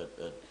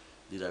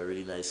did a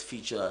really nice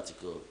feature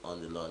article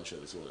on the launch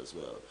and so on as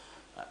well.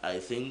 I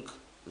think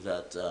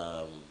that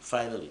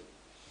finally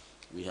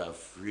we have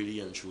really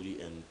and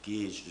truly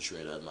engaged the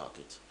Trinidad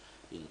market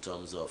in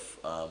terms of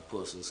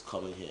persons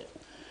coming here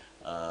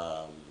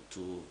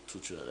to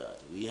Trinidad.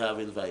 We have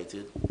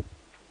invited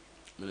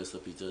Minister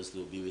Peters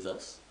to be with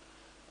us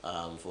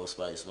for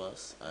Spice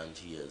Mass, and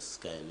he has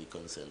kindly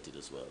consented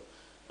as well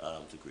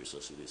to grace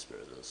us with his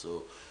presence.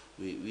 So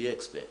we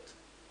expect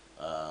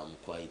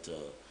quite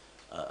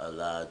a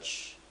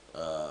large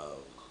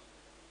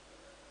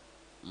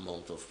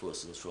amount of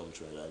persons from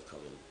Trinidad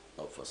coming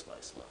up for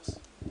Spice Mass.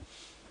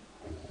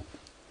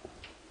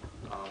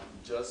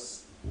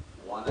 Just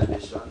one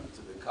addition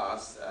to the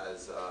cast,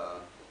 as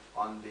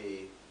on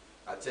the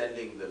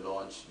attending the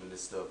launch,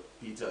 Minister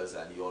Peters,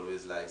 and he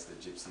always likes the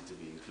gypsy to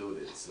be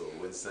included, so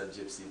Winston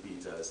Gypsy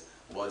Peters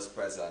was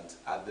present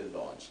at the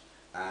launch,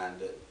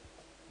 and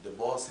the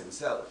boss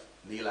himself,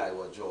 Neil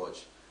Iwer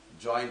George,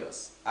 joined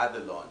us at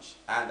the launch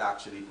and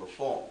actually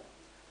performed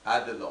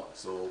at the launch.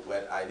 So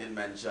when I did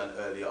mention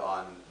earlier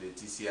on the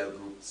TCL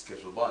group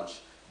Skiffle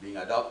Bunch being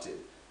adopted,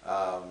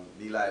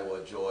 Neil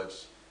Iwer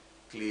George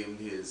claimed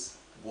his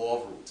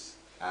Guava roots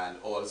and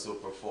also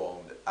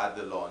performed at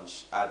the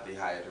launch at the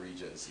Hyatt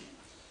Regency.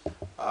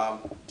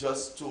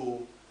 Just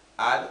to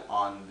add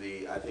on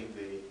I think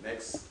the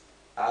next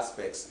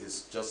aspects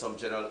is just some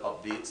general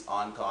updates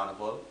on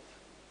Carnival.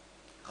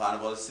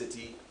 Carnival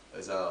City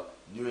is a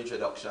new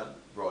introduction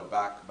brought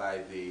back by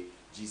the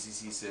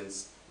GCC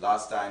since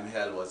last time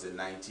held was in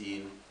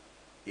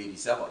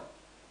 1987,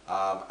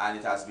 and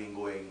it has been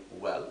going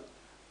well.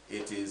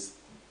 It is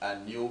a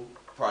new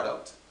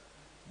product,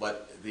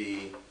 but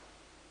the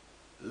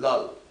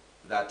lull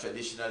that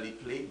traditionally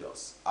plagued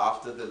us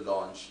after the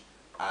launch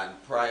and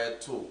prior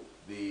to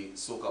the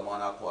Soca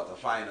Monarch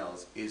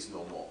quarterfinals is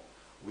no more.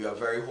 We are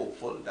very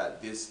hopeful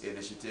that this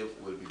initiative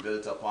will be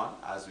built upon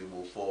as we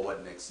move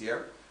forward next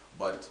year,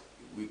 but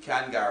we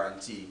can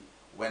guarantee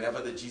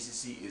whenever the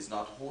GCC is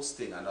not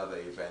hosting another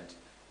event,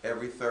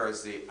 every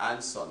Thursday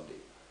and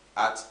Sunday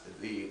at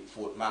the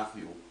Fort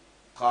Matthew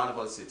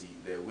Carnival City,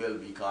 there will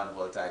be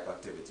carnival type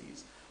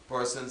activities.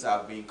 Persons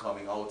have been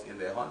coming out in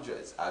their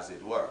hundreds, as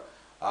it were,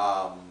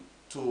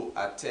 to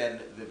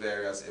attend the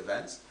various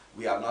events.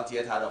 We have not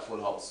yet had a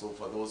full house, so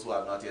for those who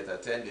have not yet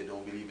attended,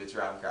 don't believe it's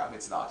ram cram,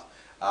 it's not.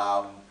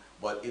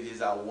 But it is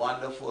a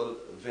wonderful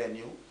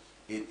venue.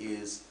 It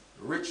is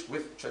rich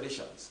with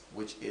traditions,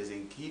 which is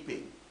in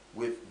keeping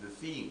with the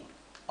theme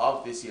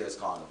of this year's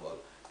carnival.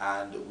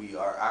 And we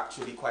are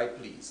actually quite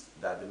pleased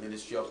that the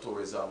Ministry of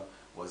Tourism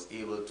was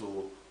able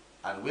to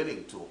and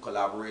willing to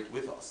collaborate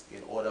with us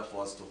in order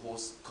for us to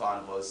host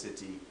Carnival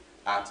City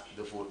at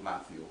the Fort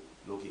Matthew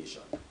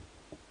location.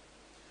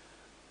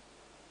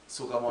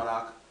 Soca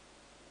Monarch,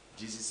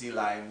 GCC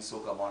Lime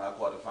Soca Monarch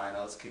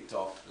quarterfinals kicked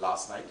off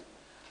last night,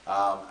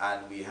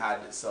 and we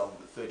had some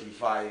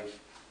 35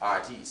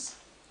 artists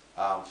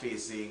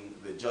facing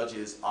the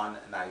judges on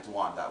night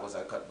one. That was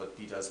at Cuthbert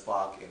Peters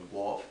Park in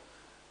Guelph.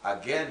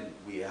 Again,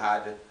 we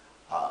had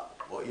a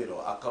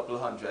couple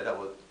hundred,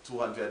 about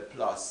 200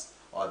 plus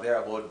or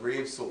thereabout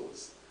brave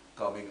souls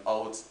coming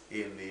out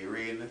in the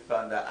rain,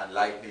 thunder, and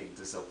lightning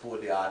to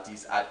support the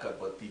artists at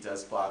Cuthbert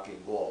Peters Park in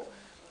Guelph.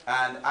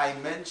 And I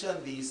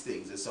mentioned these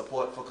things, the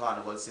support for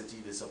Carnival City,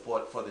 the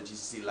support for the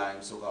GCC Lime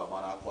Soca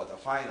Monarch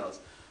quarterfinals,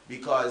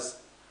 because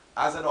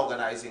as an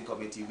organizing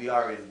committee, we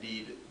are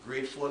indeed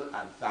grateful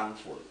and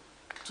thankful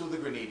to the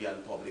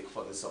Grenadian public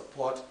for the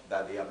support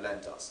that they have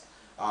lent us.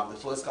 The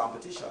first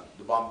competition,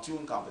 the Bomb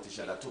Tune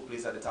competition that took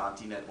place at the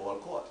Tanti Netball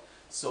Court,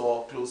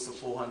 saw close to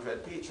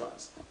 400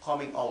 patrons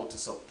coming out to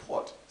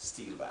support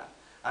Steel Band.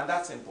 And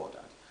that's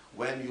important.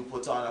 When you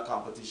put on a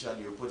competition,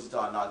 you put it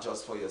on not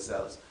just for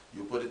yourselves,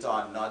 you put it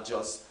on not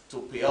just to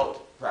pay out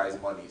prize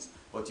monies,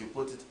 but you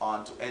put it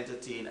on to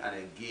entertain and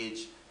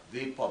engage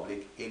the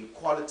public in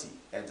quality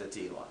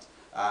entertainment.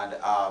 And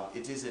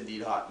it is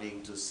indeed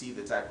heartening to see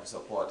the type of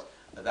support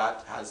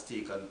that has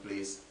taken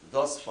place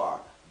thus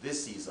far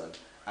this season,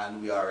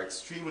 and we are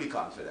extremely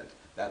confident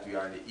that we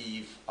are on the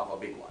eve of a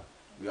big one.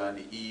 We are on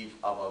the eve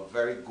of a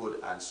very good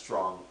and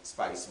strong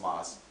Spice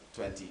Mass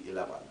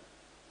 2011.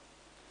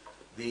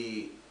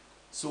 The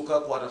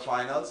Soca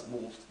quarterfinals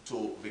moved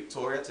to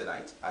Victoria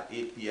tonight at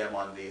 8 p.m.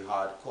 on the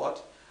hard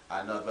court.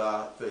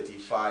 Another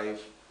 35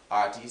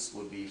 artists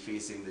will be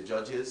facing the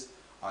judges.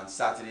 On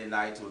Saturday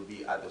night will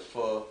be at the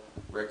Fur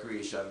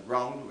Recreation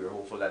Ground. We're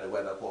hopeful that the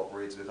weather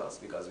cooperates with us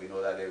because we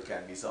know that there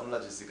can be some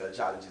logistical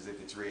challenges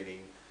if it's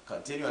raining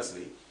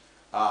continuously.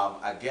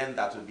 Again,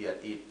 that will be at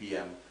 8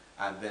 p.m.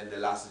 And then the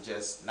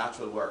Las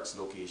Natural Works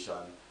location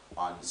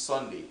on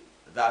Sunday,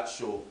 that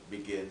show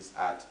begins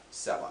at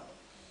 7.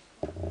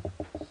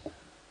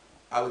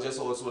 I would just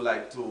also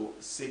like to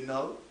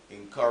signal,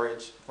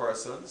 encourage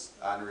persons,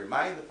 and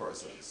remind the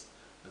persons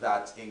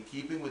that in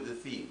keeping with the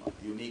theme,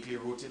 uniquely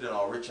rooted in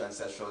our rich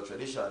ancestral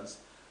traditions,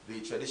 the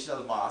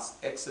traditional mask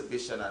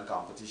exhibition and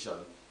competition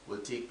will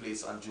take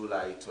place on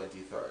July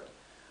 23rd.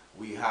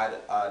 We had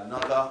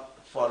another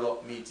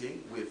follow-up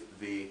meeting with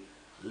the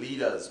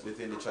leaders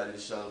within the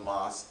traditional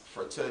mask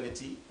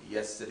fraternity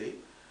yesterday,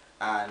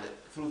 and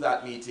through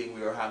that meeting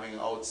we are hammering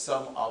out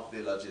some of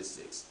the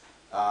logistics.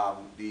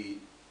 The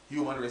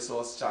human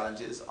resource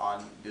challenges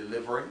on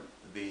delivering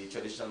the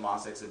traditional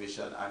mask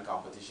exhibition and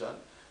competition,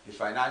 the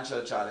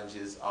financial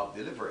challenges of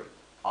delivering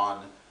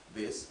on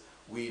this.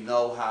 We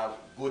now have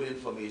good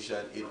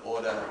information in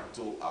order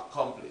to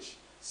accomplish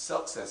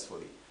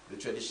successfully the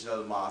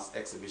traditional mask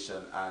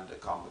exhibition and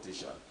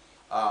competition.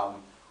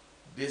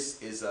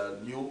 This is a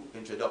new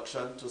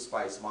introduction to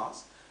Spice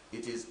Mask.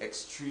 It is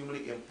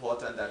extremely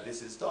important that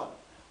this is done.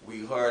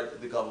 We heard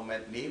the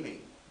government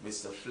naming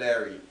Mr.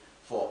 Fleury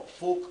for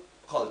folk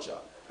culture,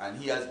 and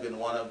he has been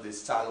one of the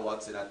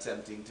stalwarts in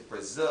attempting to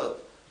preserve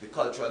the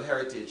cultural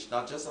heritage,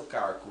 not just of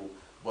Carriacou,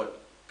 but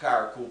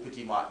Carriacou,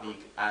 Petit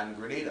Martinique, and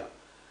Grenada.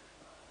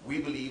 We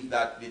believe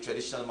that the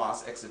traditional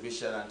mask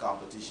exhibition and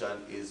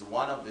competition is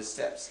one of the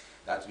steps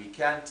that we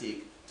can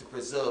take to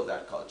preserve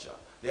that culture.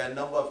 There are a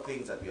number of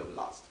things that we have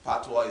lost.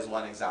 Patois is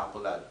one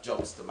example that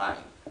jumps to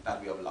mind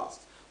that we have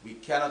lost. We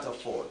cannot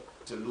afford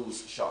to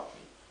lose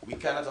Shopney. We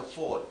cannot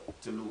afford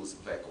to lose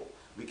Veko.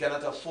 We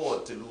cannot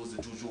afford to lose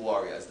the Juju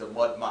Warriors, the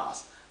Mud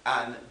Mask,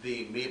 and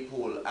the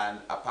Maypole and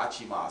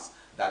Apache Mask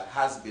that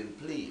has been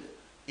played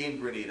in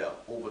Grenada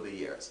over the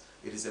years.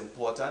 It is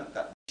important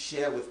that we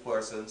share with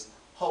persons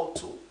how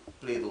to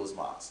play those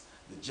masks,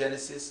 the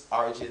genesis,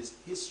 origins,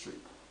 history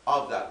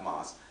of that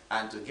mask,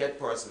 and to get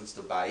persons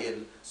to buy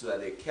in so that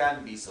there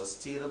can be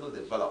sustainable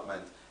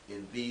development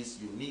in these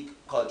unique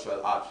cultural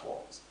art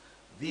forms.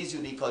 These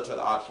unique cultural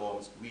art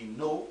forms, we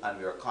know and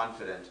we are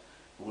confident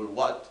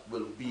what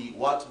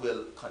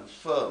will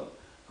confirm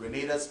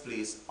Grenada's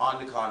place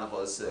on the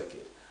carnival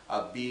circuit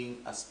of being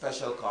a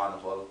special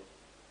carnival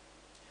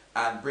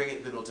and bring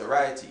it the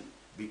notoriety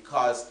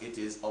because it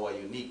is our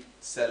unique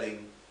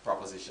selling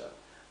proposition.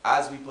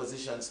 As we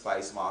position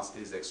Spice Mask,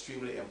 it is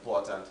extremely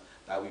important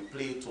that we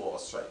play to our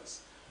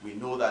strengths. We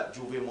know that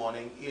Juve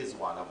Morning is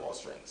one of our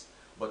strengths,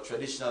 but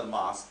traditional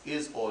mask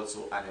is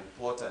also an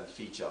important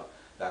feature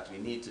that we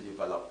need to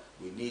develop.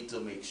 We need to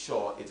make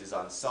sure it is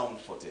on sound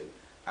footing,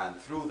 and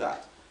through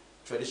that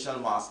traditional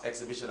mask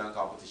exhibition and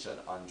competition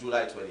on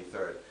July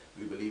 23rd,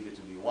 we believe it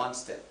will be one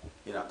step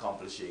in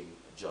accomplishing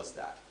just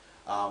that.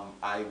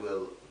 I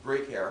will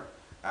break here,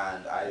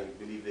 and I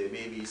believe there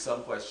may be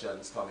some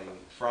questions coming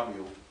from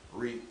you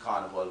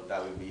re-carnival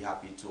that we'll be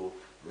happy to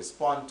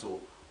respond to,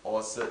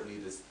 or certainly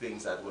the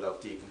things that would have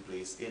taken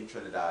place in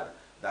Trinidad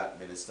that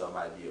Minister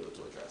might be able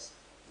to address.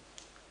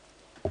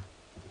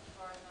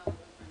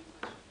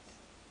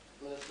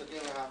 Minister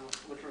Gilham,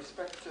 with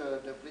respect to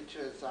the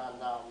bleachers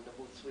and the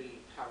boots we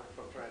have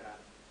from Trinidad,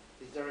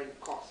 is there any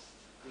cost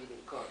being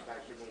incurred by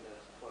Grenada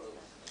for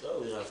those?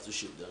 Well, we have to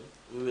ship them.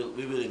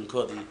 We will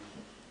incur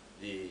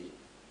the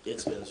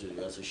expense with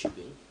regards to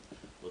shipping,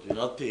 but we're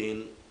not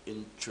paying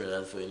in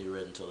Trinidad for any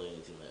rental or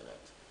anything like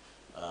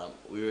that.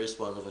 We're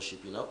responsible for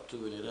shipping up to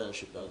Grenada and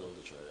ship back down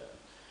to Trinidad.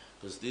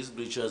 Because these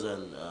bleachers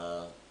and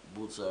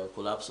boots are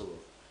collapsible.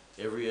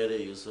 Every year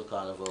they use for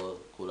carnival,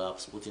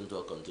 collapse, put into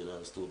a container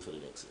and stored for the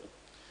next year.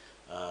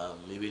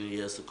 Maybe in the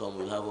years to come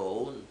we'll have our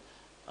own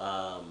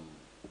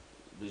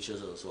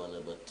bleachers and so on,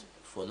 but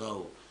for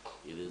now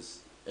it is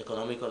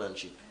economical and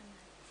cheap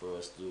for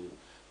us to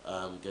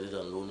get it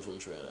on loan from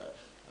Trinidad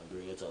and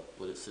bring it up,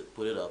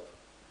 put it up,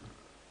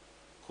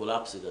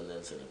 collapse it and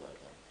then send it back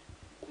down.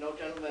 Now,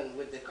 gentlemen,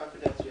 with the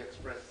confidence you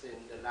expressed in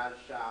the large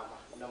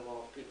number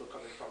of people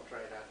coming from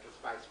Trinidad to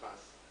Spice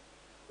Mask,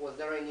 was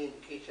there any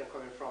indication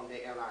coming from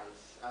the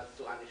airlines as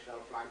to additional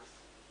flights?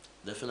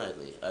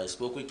 Definitely. I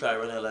spoke with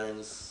Caribbean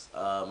Airlines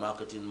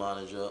marketing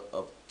manager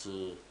up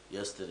to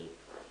yesterday,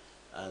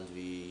 and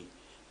we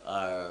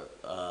are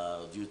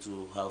due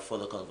to have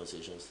further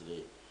conversations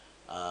today.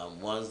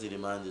 Once the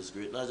demand is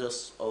great, not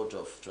just out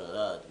of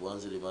Trinidad,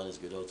 once the demand is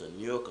great out of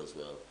New York as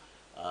well,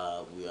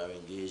 we are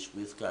engaged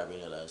with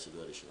Caribbean Airlines to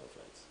do additional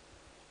flights.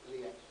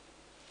 Yeah.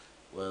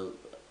 Well,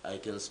 I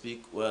can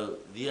speak, well,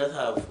 they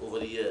have over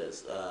the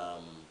years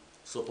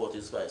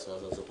supported Spice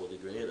Mask and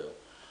supported Grenada.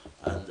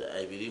 And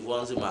I believe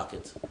once the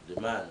market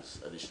demands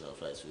additional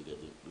flights, we'll get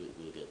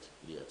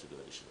Leah to do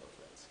additional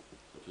flights.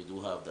 But we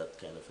do have that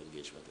kind of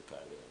engagement with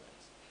Caribbean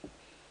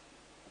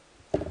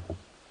Airlines.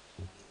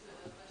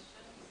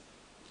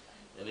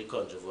 Any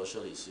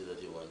controversial issue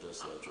that you want us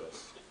to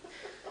address?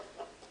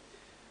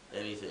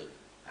 Anything?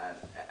 And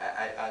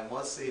I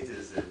must say it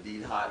is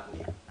indeed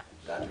heartening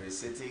that we're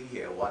sitting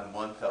here 1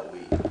 month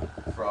away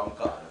from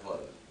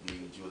Carnival,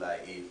 being July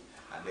 8th,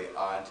 and there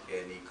aren't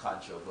any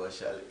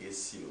controversial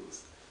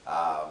issues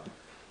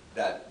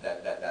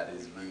that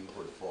is being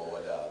put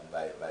forward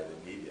by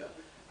the media.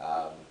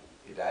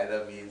 It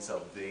either means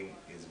something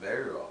is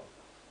very wrong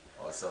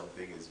or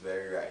something is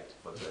very right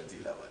for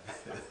 2011.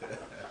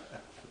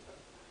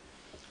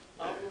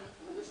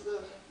 Minister,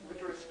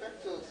 with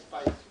respect to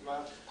Spice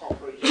Mass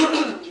Corporation, where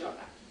are we on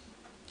that?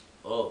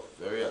 Oh,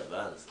 very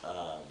advanced.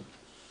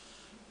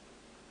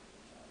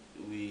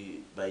 We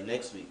by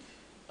next week,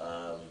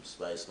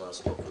 Spice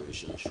Mass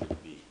Corporation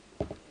should be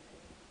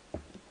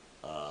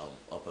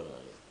up and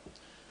running.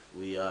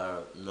 We are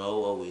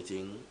now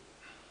awaiting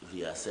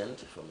the assent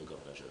from the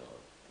Governor General.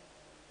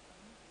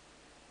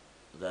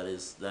 That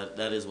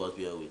is what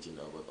we are waiting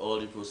now. But all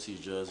the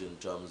procedures in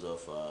terms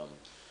of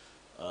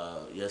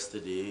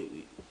yesterday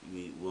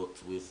we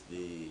worked with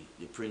the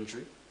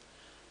printry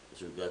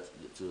to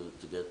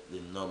get the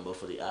number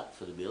for the act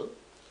for the bill.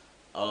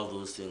 All of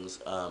those things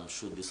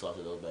should be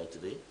sorted out by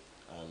today,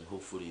 and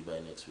hopefully by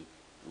next week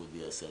would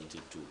be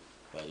assented to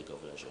by the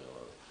Governor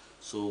General.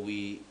 So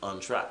we on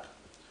track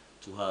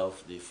to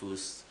have the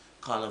first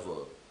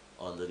carnival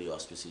under the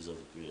auspices of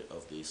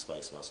the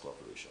Spice Mass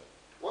Corporation.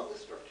 What's the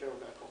structure of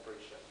that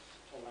corporation?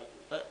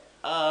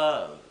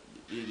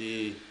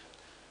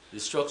 The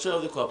structure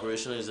of the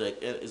corporation is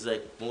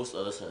like most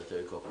other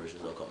sanitary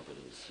corporations or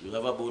companies. You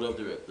have a board of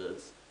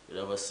directors, you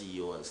have a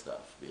CEO and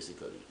staff,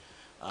 basically.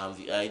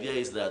 The idea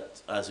is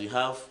that as we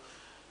are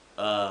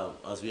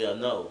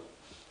now,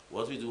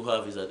 what we do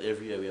have is that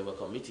every year we have a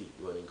committee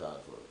running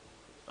carnival.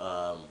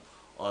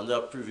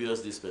 Under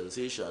previous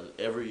dispensation,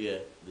 every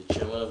year the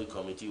chairman of the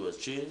committee was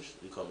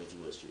changed, the committee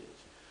was changed.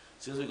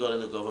 Since we got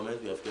in the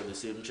government, we have kept the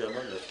same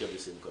chairman, we have kept the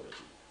same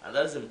committee. And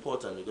that is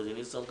important because you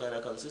need some kind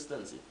of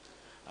consistency.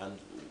 And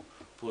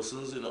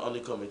persons on the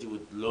committee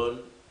would learn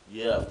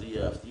year after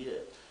year after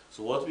year.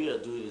 So what we are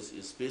doing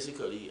is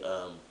basically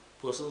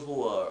persons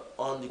who are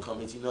on the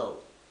committee now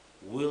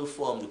will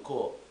form the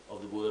core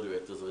of the board of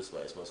directors of the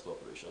Spice Mass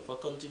Corporation for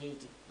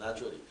continuity,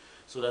 naturally.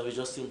 So that we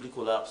just simply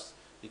collapse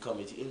the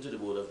committee into the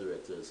board of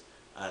directors,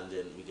 and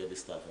then we get the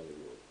staff on the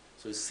board.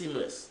 So it's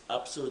seamless,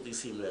 absolutely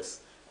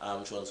seamless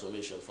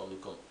transformation from the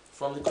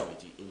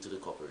committee into the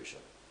corporation.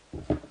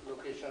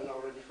 Location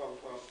already found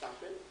for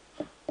staffing?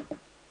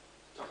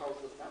 To house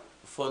the staff?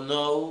 For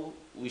now,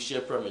 we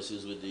share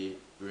premises with the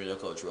Marina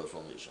Cultural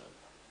Foundation.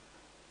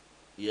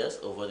 Yes,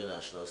 over the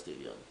National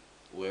Stadium,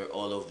 where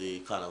all of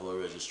the carnival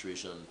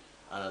registration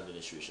and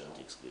administration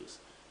takes place.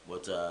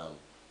 But to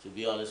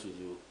be honest with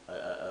you,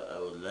 I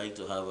would like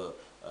to have a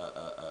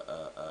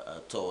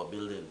tower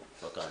building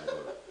for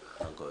carnival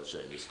and culture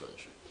in this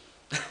country.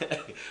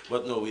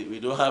 But no, we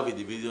don't have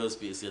individual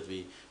space yet.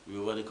 We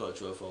over the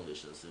Cultural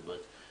Foundation,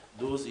 but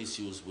those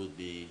issues would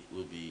be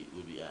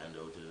ironed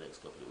out in the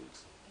next couple of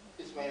weeks.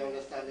 It's my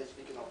understanding,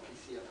 speaking of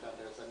GCF, that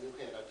there's a new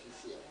head at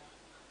GCF.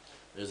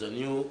 There's a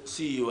new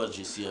CEO at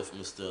GCF,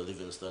 Mr.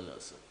 Livingston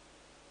Nelson.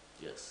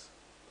 Yes.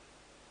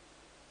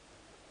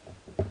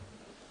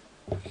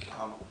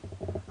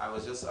 I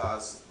was just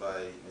asked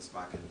by Ms.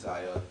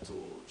 McIntyre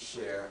to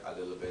share a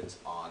little bit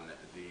on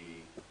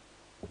the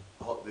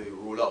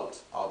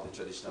rollout of the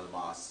traditional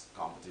mass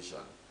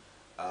competition.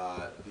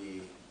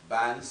 The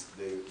bands,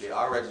 there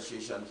are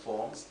registration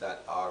forms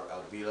that are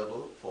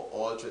available for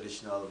all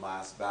traditional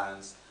mass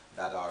bands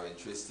that are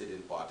interested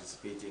in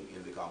participating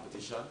in the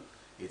competition.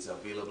 It's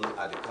available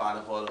at the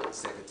Carnival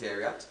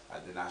Secretariat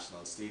at the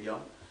National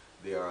Stadium.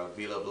 They are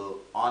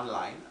available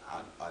online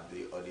at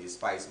the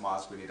Spice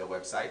Mass Grenada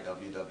website,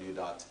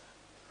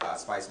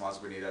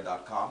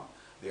 www.spicemassgrenada.com.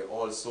 They're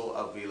also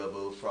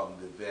available from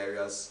the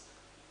various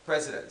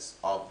presidents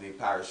of the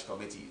parish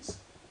committees.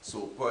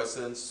 So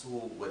persons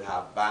who would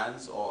have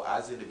bands or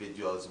as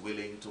individuals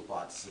willing to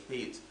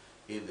participate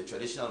in the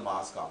traditional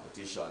mass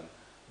competition,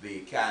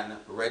 they can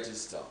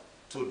register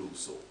to do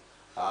so.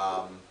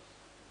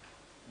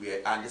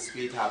 We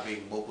anticipate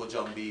having Moko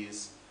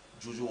Jumbies,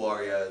 Juju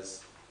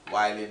Warriors,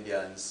 Wild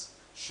Indians,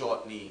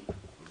 Short Knee,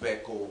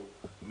 Veko,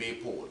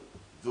 Maypole.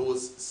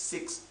 Those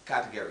 6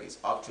 categories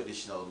of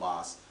traditional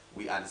mass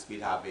we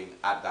anticipate having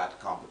at that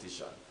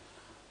competition.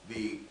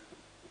 The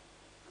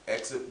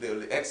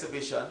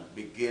exhibition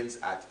begins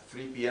at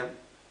 3 p.m.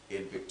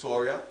 in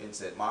Victoria, in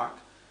St. Mark.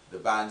 The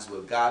bands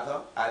will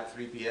gather at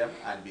 3 p.m.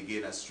 and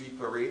begin a street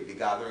parade. The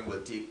gathering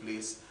will take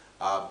place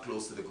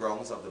close to the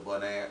grounds of the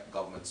Bonaire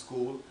Government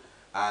School,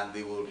 and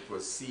they will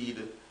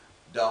proceed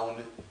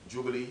down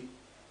Jubilee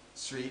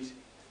Street,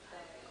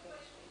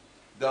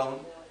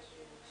 down.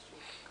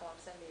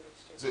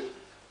 So,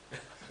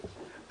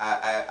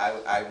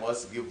 I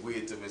must give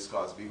way to Miss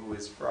Cosby, who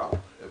is from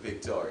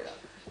Victoria.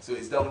 So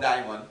it's down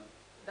Diamond,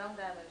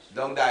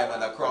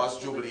 across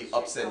Jubilee,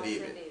 up St.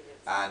 David,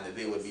 and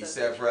there will be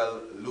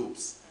several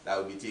loops that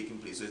will be taking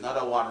place. So it's not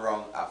a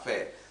one-wrong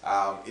affair.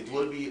 It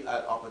will be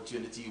an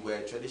opportunity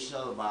where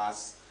traditional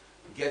mass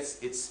gets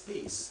its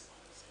space.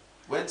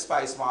 When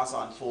Spice Mass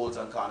unfolds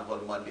on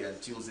Carnival Monday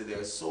and Tuesday, there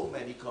are so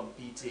many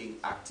competing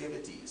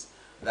activities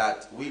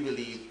that we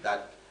believe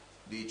that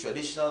the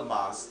traditional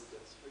mass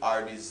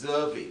are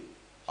deserving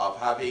of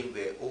having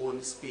their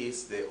own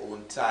space, their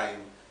own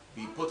time,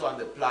 be put on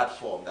the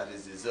platform that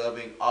is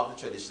deserving of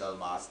the traditional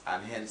mass,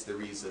 and hence the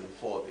reason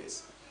for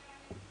this.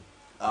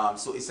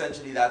 So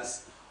essentially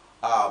that's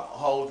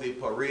how the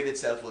parade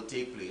itself will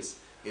take place,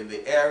 In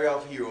the area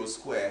of Hero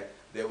Square,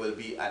 there will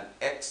be an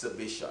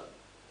exhibition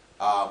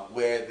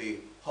where the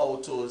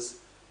how-tos,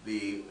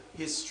 the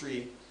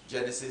history,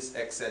 genesis,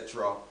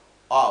 etc.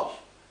 of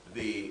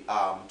the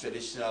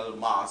traditional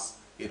mass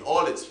in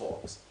all its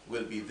forms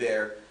will be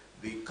there.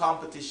 The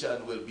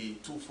competition will be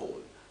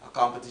twofold. A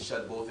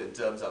competition both in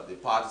terms of the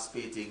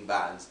participating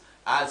bands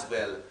as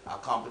well a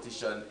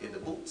competition in the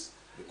booths.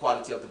 The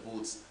quality of the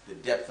booths, the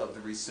depth of the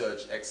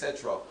research,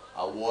 etc.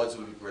 Awards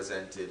will be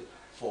presented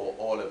for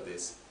all of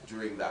this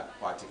during that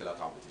particular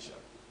competition.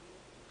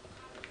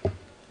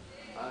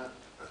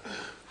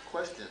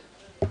 Question.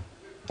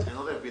 I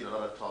know there have been a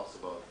lot of talks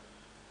about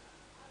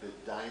the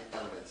dying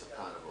elements of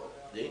carnival.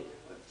 Yeah.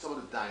 Some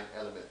of the dying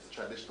elements, the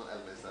traditional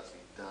elements that's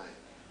been dying.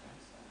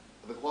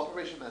 The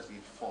cooperation has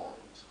been formed.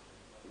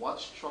 What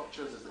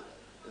structures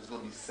is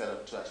going to be set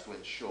up to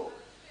ensure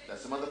that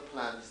some of the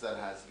plans that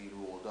has been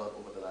rolled out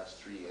over the last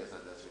 3 years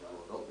and that's been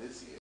rolled out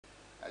this year,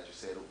 as you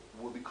said,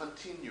 will be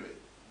continuing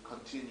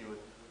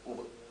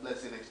over,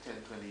 let's say, next 10,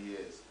 20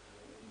 years?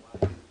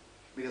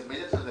 Because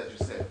many times, as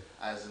you said,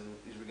 as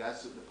in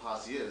regards to the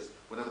past years,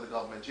 whenever the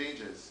government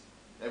changes,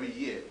 every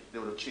year they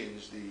would have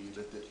changed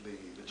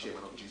the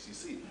chairman of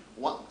GCC.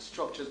 What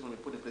structures will be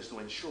put in place to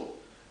ensure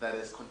that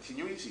there's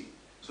continuity,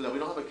 so that we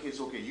don't have a case,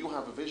 okay, you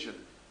have a vision,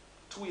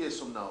 2 years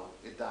from now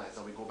it dies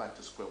and we go back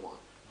to square one?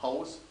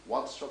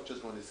 What structure is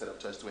going to be set up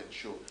to us to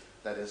ensure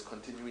that there's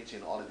continuity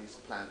in all of these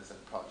plans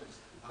and projects?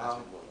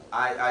 I'm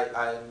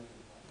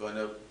going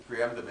to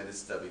preempt the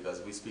minister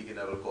because we speak in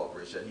a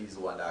cooperation. He's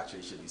the one that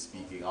actually should be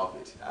speaking of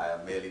it. I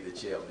am merely the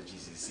chair of the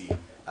GCC,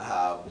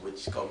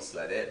 which comes to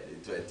an end in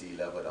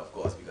 2011, of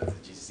course, because the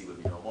GCC will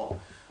be no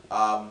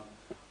more.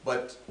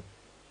 But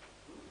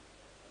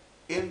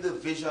in the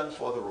vision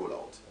for the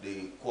rollout,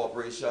 the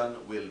corporation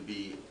will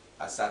be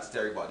a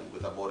statutory body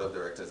with a board of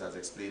directors, as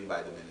explained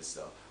by the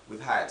minister,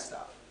 with hired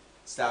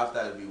staff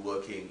that will be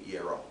working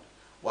year-round.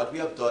 What we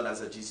have done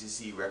as a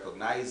GCC,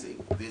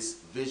 recognizing this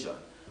vision,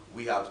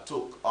 we have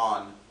took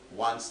on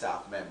one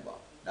staff member,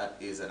 that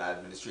is an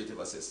administrative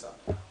assistant,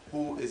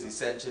 who is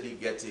essentially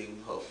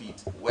getting her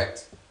feet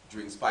wet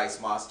during Spice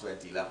Mass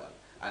 2011.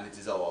 And it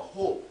is our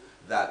hope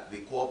that the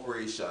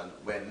corporation,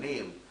 when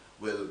named,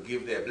 will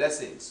give their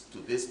blessings to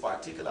this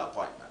particular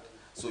appointment.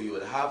 So you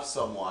would have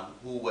someone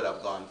who would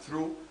have gone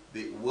through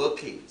the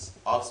workings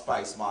of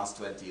Spice Mass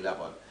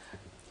 2011,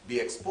 be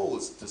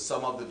exposed to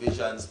some of the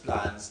visions,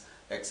 plans,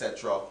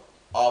 etc.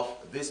 of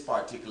this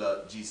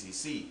particular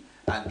GCC,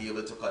 and be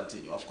able to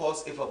continue. Of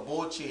course, if a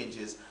board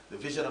changes, the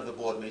vision of the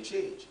board may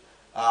change.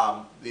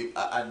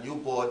 A new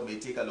board may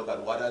take a look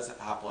at what has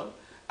happened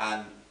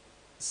and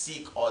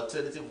seek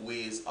alternative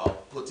ways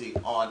of putting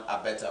on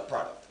a better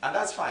product. And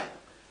that's fine.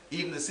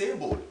 Even the same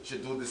board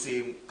should do the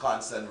same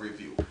constant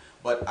review.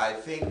 But I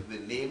think the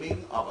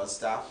naming of a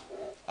staff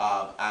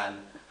and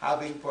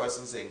having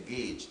persons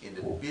engaged in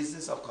the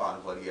business of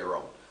carnival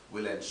year-round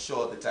will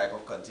ensure the type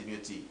of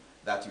continuity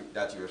that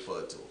you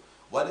referred to.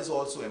 What is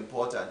also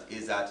important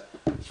is that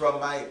from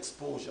my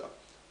exposure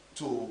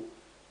to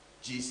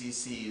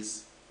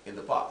GCCs in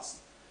the past,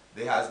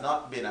 there has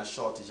not been a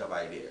shortage of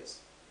ideas.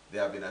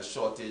 There have been a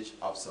shortage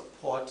of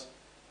support,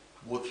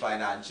 both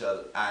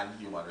financial and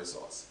human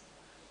resource.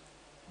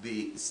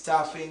 The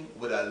staffing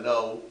would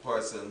allow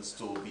persons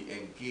to be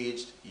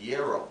engaged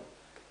year-round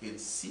in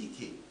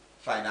seeking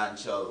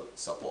financial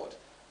support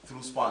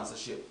through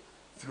sponsorship,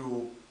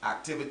 through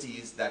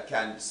activities that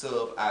can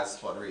serve as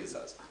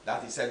fundraisers.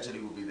 That essentially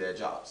will be their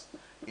jobs.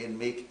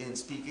 In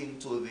speaking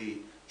to the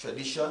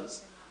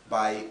traditions,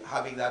 by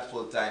having that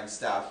full-time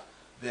staff,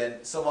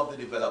 then some of the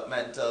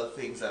developmental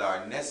things that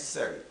are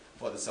necessary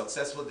for the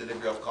successful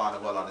delivery of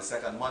Carnival on the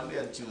second Monday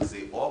and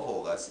Tuesday of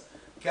August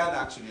can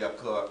actually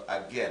occur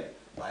again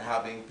by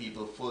having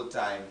people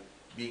full-time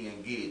being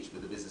engaged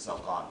with the business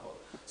of Carnival.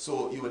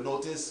 So you will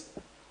notice,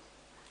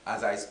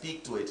 as I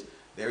speak to it,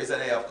 there is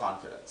an air of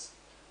confidence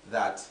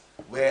that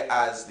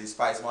whereas the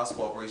Spice Mass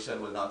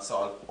Corporation will not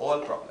solve all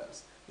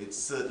problems, it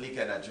certainly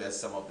can address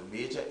some of the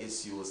major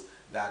issues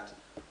that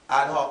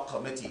ad hoc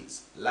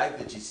committees like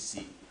the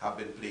GCC have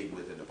been plagued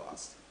with in the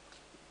past.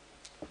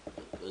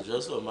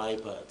 Just for my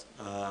part,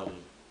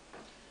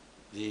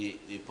 the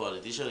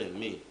politician in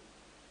me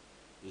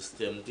is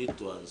tempted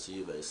to answer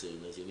you by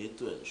saying that you need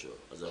to ensure,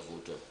 as a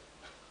voter,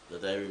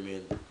 that I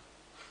remain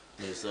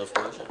Minister of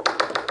Culture.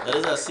 That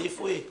is a safe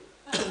way.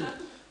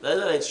 That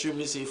is an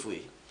extremely safe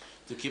way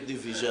to keep the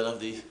vision of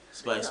the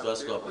Spice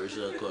Mass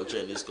Corporation and culture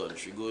in this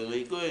country going where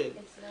it's going.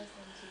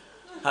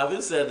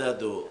 Having said that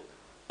though,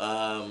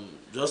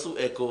 just to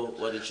echo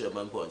what the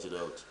chairman pointed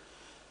out,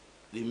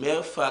 the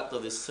mere fact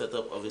of the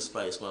setup of the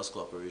Spice Mass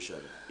Corporation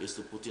is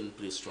to put in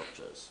place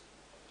structures.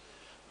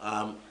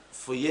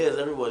 For years,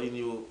 everybody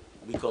knew,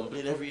 we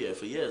complain every year,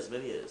 for years,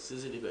 many years,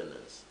 since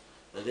independence,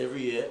 that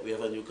every year we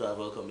have a new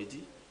carnival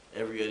committee.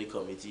 Every year the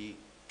committee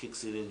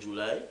kicks in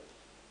July.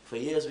 For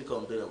years we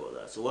complain about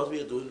that. So what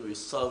we are doing, we're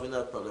solving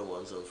that problem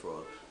once and for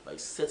all by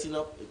setting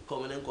up a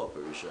permanent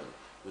corporation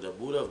with a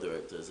board of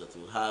directors that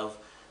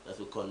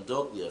will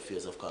conduct the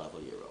affairs of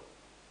Carnival year round.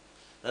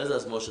 That is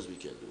as much as we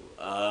can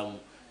do.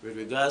 With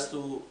regards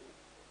to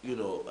you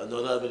know,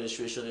 another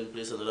administration in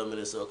place, another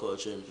minister of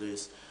culture in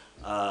place,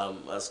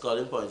 as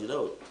Colin pointed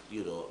out,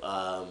 you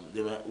know,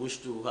 they might wish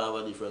to have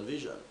a different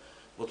vision.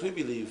 But we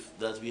believe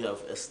that we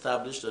have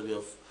established, that we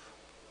have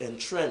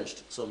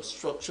entrenched some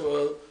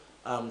structural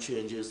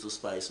changes to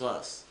Spice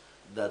Mass,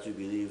 that we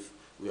believe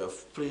we have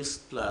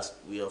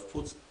we have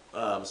put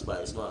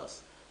Spice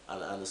Mass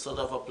and a sort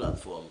of a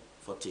platform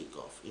for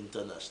takeoff,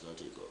 international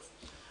takeoff.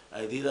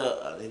 I did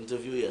an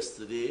interview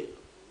yesterday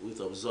with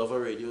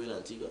Observer Radio in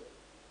Antigua.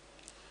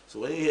 So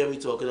when you hear me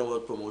talking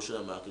about promotion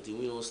and marketing,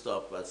 we don't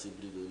stop at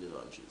simply doing the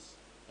launches.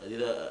 I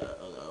did a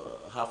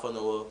half an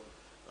hour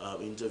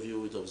interview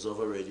with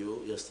Observer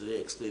Radio yesterday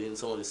explaining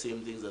some of the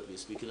same things that we're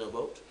speaking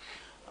about.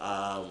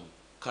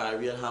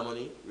 Caribbean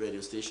Harmony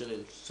radio station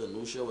in St.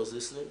 Lucia was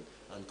listening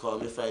and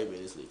called me 5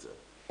 minutes later.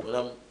 When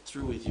I'm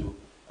through with you,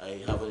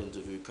 I have an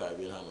interview with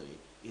Caribbean Harmony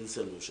in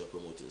St. Lucia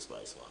promoting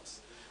Spice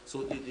Mass.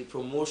 So the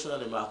promotion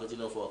and the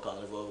marketing of our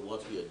carnival,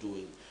 what we are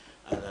doing,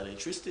 and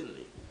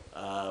interestingly,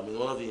 in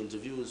one of the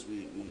interviews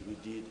we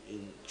did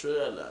in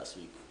Trinidad last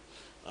week,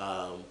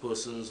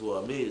 persons were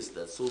amazed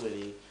that so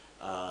many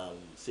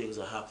things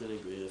are happening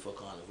in Grenada for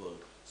Carnival,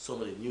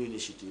 some of the new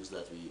initiatives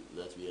that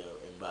we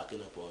are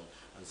embarking upon,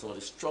 and some of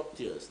the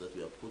structures that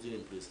we are putting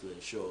in place to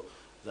ensure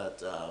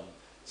that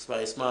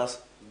Spice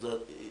Mass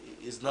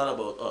is not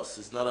about us,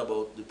 it's not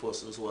about the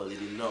persons who are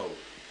leading now,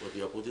 but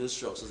we are putting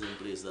structures in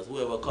place that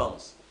whoever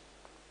comes,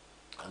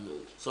 and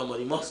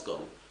somebody must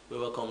come,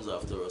 whoever comes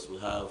after us will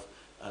have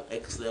an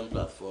excellent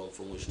platform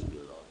from which to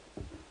build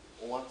on.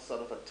 What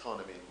sort of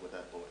autonomy would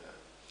that board have?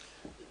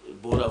 The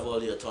board have all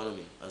the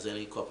autonomy as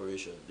any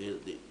corporation. The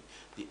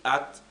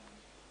act,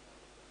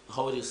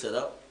 how it is set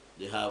up,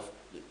 they have,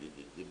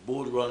 the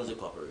board runs the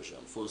corporation,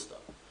 full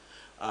stop.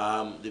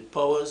 The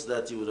powers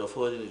that you would have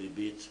heard in the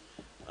debate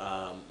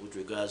with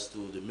regards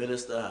to the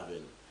minister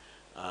having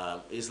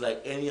is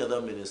like any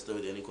other minister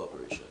with any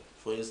corporation.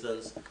 For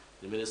instance,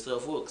 the Minister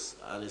of Works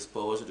and his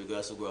powers with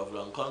regards to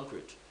gravel and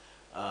concrete.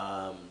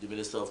 The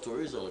Minister of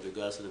Tourism with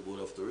regards to the Board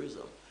of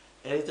Tourism.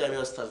 Anytime you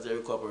have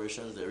statutory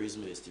corporations, there is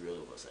ministerial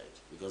oversight.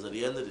 Because at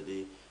the end of the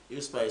day,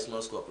 if Spice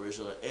Mass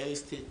Corporation or any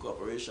state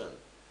corporation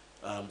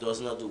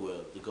does not do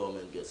well, the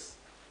government gets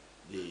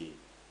the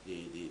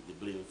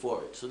blame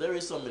for it. So there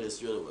is some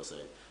ministerial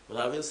oversight. But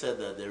having said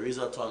that, there is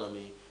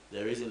autonomy,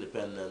 there is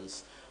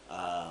independence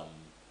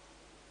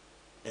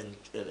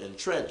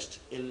entrenched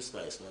in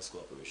Spice Mass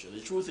Corporation.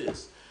 The truth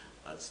is,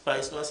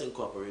 Spice Mass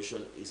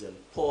Incorporation is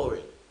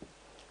empowering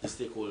the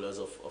stakeholders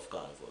of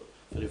Carnival.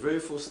 For the very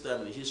first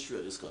time in the history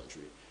of this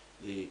country,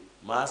 the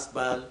mass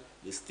band,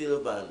 the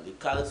steel band, the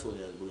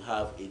Calypsonian will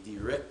have a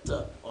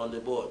director on the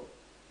board.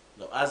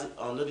 Now,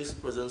 under this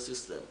present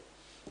system,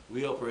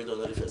 we operate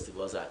under the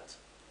Festivals Act.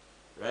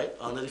 Right?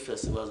 Under the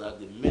Festivals Act,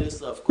 the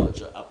Minister of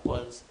Culture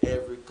appoints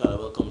every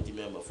Carnival committee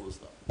member, full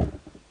stop.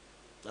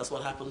 That's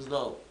what happens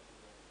now.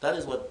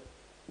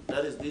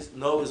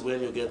 Now is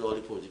when you get all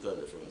the political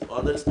interference.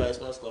 Under the Spice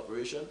Mass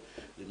Corporation,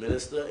 the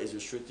minister is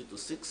restricted to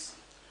 6,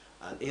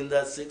 and in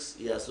that 6,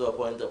 he has to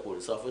appoint a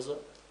police officer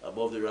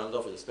above the rank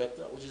of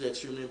inspector, which is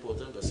extremely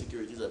important because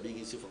security is a big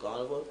issue for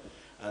Carnival,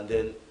 and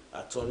then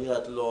attorney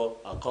at law,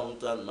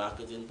 accountant,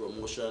 marketing,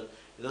 promotion.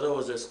 In other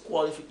words, there's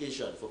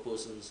qualification for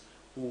persons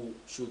who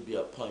should be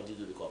appointed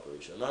to the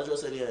corporation. Not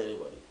just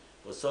anybody,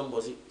 but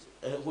somebody,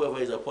 whoever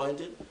is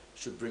appointed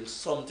should bring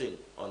something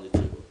on the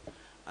table.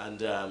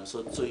 And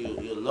so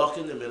you're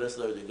locking the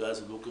minister with regards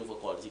to looking for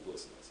quality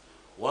persons.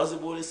 Once the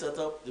board is set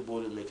up, the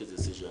board will make a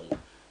decision.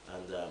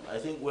 And I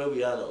think where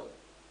we are now,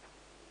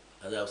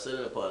 as I've said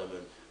in the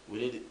parliament,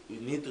 we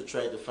need to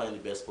try to find the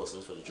best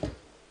persons for the job,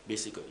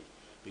 basically.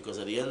 Because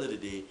at the end of the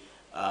day,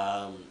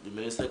 the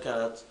minister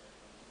cannot,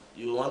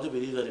 you want to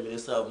believe that the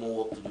minister have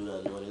more work to do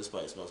than running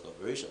Spice Mass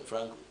Corporation,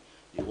 frankly.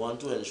 You want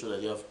to ensure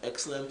that you have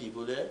excellent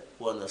people there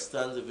who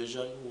understand the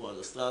vision, who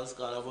understands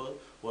Carnival,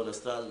 who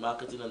understands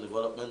marketing and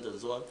development and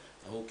so on,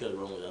 and who can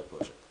run with that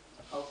project.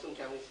 How soon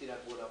can we see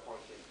that board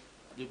appointed?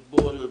 The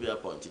board will be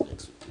appointed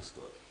next week, please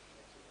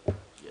God.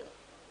 Yeah.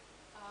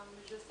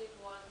 We'll just take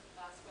one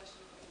last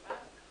question from the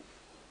back.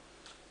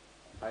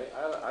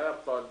 I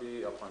applaud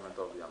the appointment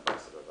of the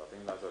ambassadors. I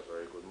think that's a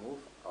very good move.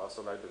 I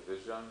also like the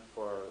vision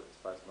for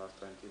Spice Mass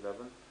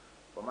 2011.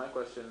 But my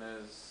question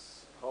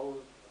is,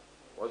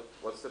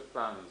 what's the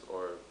plans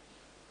or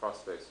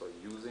prospects for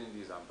using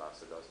these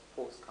ambassadors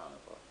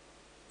post-Carnival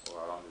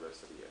or around the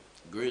rest of the year?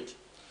 Great.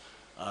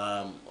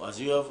 As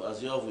you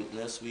have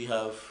witnessed, we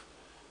have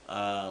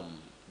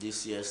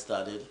this year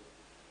started,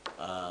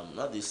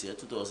 not this year,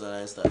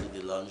 2009 started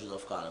the launches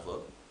of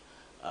Carnival.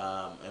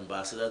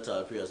 Ambassador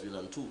Talpri has been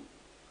on 2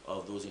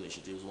 of those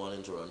initiatives, one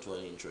in Toronto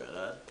and in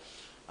Trinidad.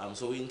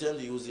 So we intend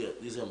to use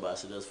these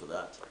ambassadors for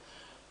that.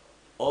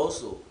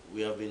 Also,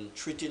 we have been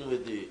treating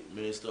with the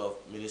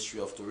Ministry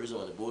of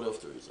Tourism and the Board of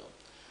Tourism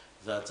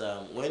that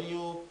when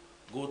you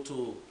go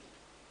to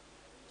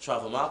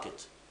Travel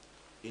Market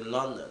in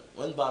London,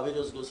 when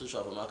Barbados goes to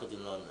Travel Market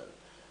in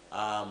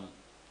London,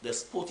 the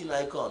sporting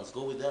icons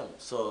go with them.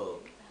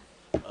 So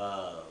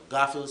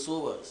Garfield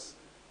Sobers,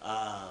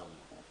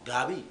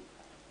 Gabi,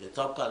 the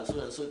top colors.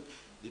 So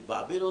the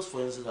Barbados,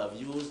 for instance, have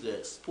used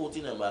their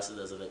sporting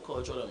ambassadors and their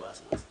cultural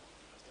ambassadors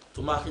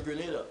to market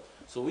Grenada.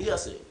 So we are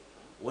saying,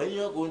 when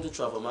you're going to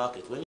travel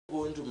market, when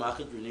you're going to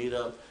market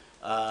Grenada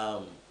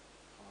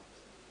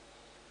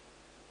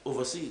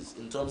overseas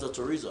in terms of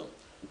tourism,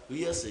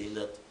 we are saying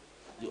that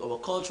our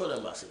cultural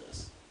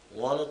ambassadors,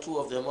 one or two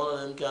of them, all of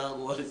them can't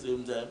go at the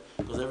same time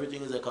because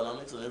everything is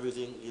economics and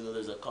everything,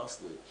 there's a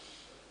cost to it.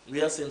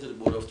 We are saying to the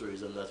Board of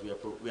Tourism that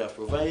we have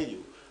provided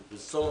you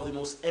with some of the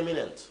most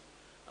eminent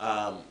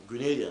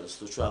Grenadians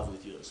to travel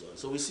with you and so on.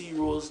 So we see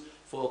roles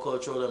for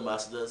cultural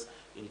ambassadors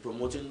in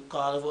promoting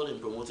Carnival, in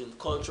promoting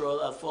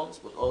cultural forms,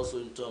 but also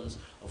in terms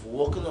of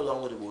working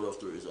along with the Board of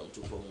Tourism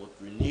to promote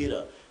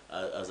Grenada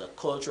as a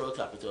cultural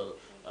capital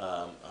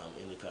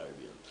in the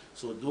Caribbean.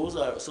 So those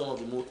are some of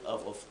the most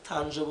of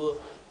tangible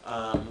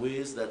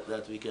ways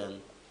that we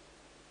can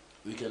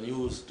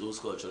use those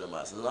cultural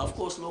ambassadors, and of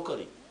course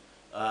locally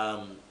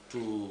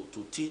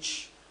to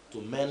teach,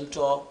 to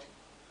mentor,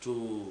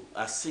 to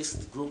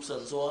assist groups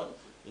and so on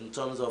in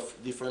terms of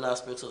different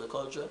aspects of the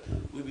culture.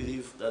 We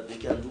believe that they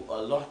can do a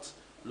lot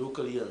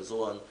locally and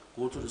so on.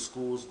 Go to the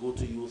schools, go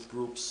to youth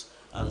groups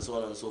and so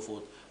on and so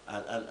forth,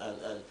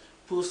 and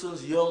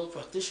persons, young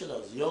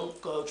practitioners, young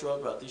cultural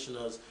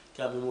practitioners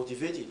can be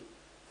motivated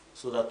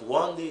so that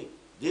one day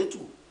they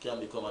too can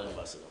become an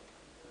ambassador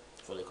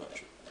for the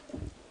country.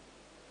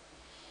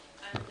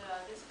 And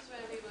this is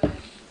where we will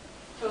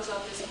close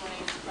out this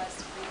morning's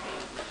press briefing.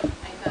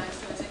 I thank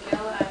Senator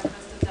Gill and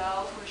Mr.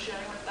 Dow for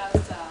sharing with us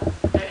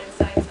their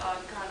insights on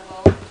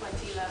Carnival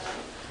 2011.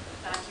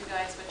 Thank you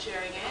guys for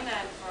cheering in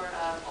and for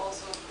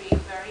also being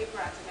very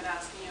proactive and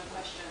asking your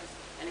questions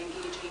and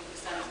engaging the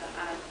Senator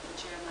and the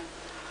Chairman.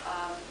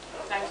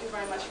 Thank you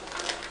very much for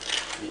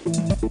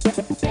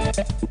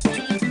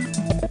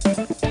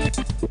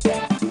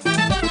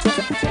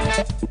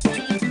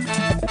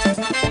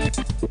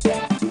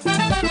coming.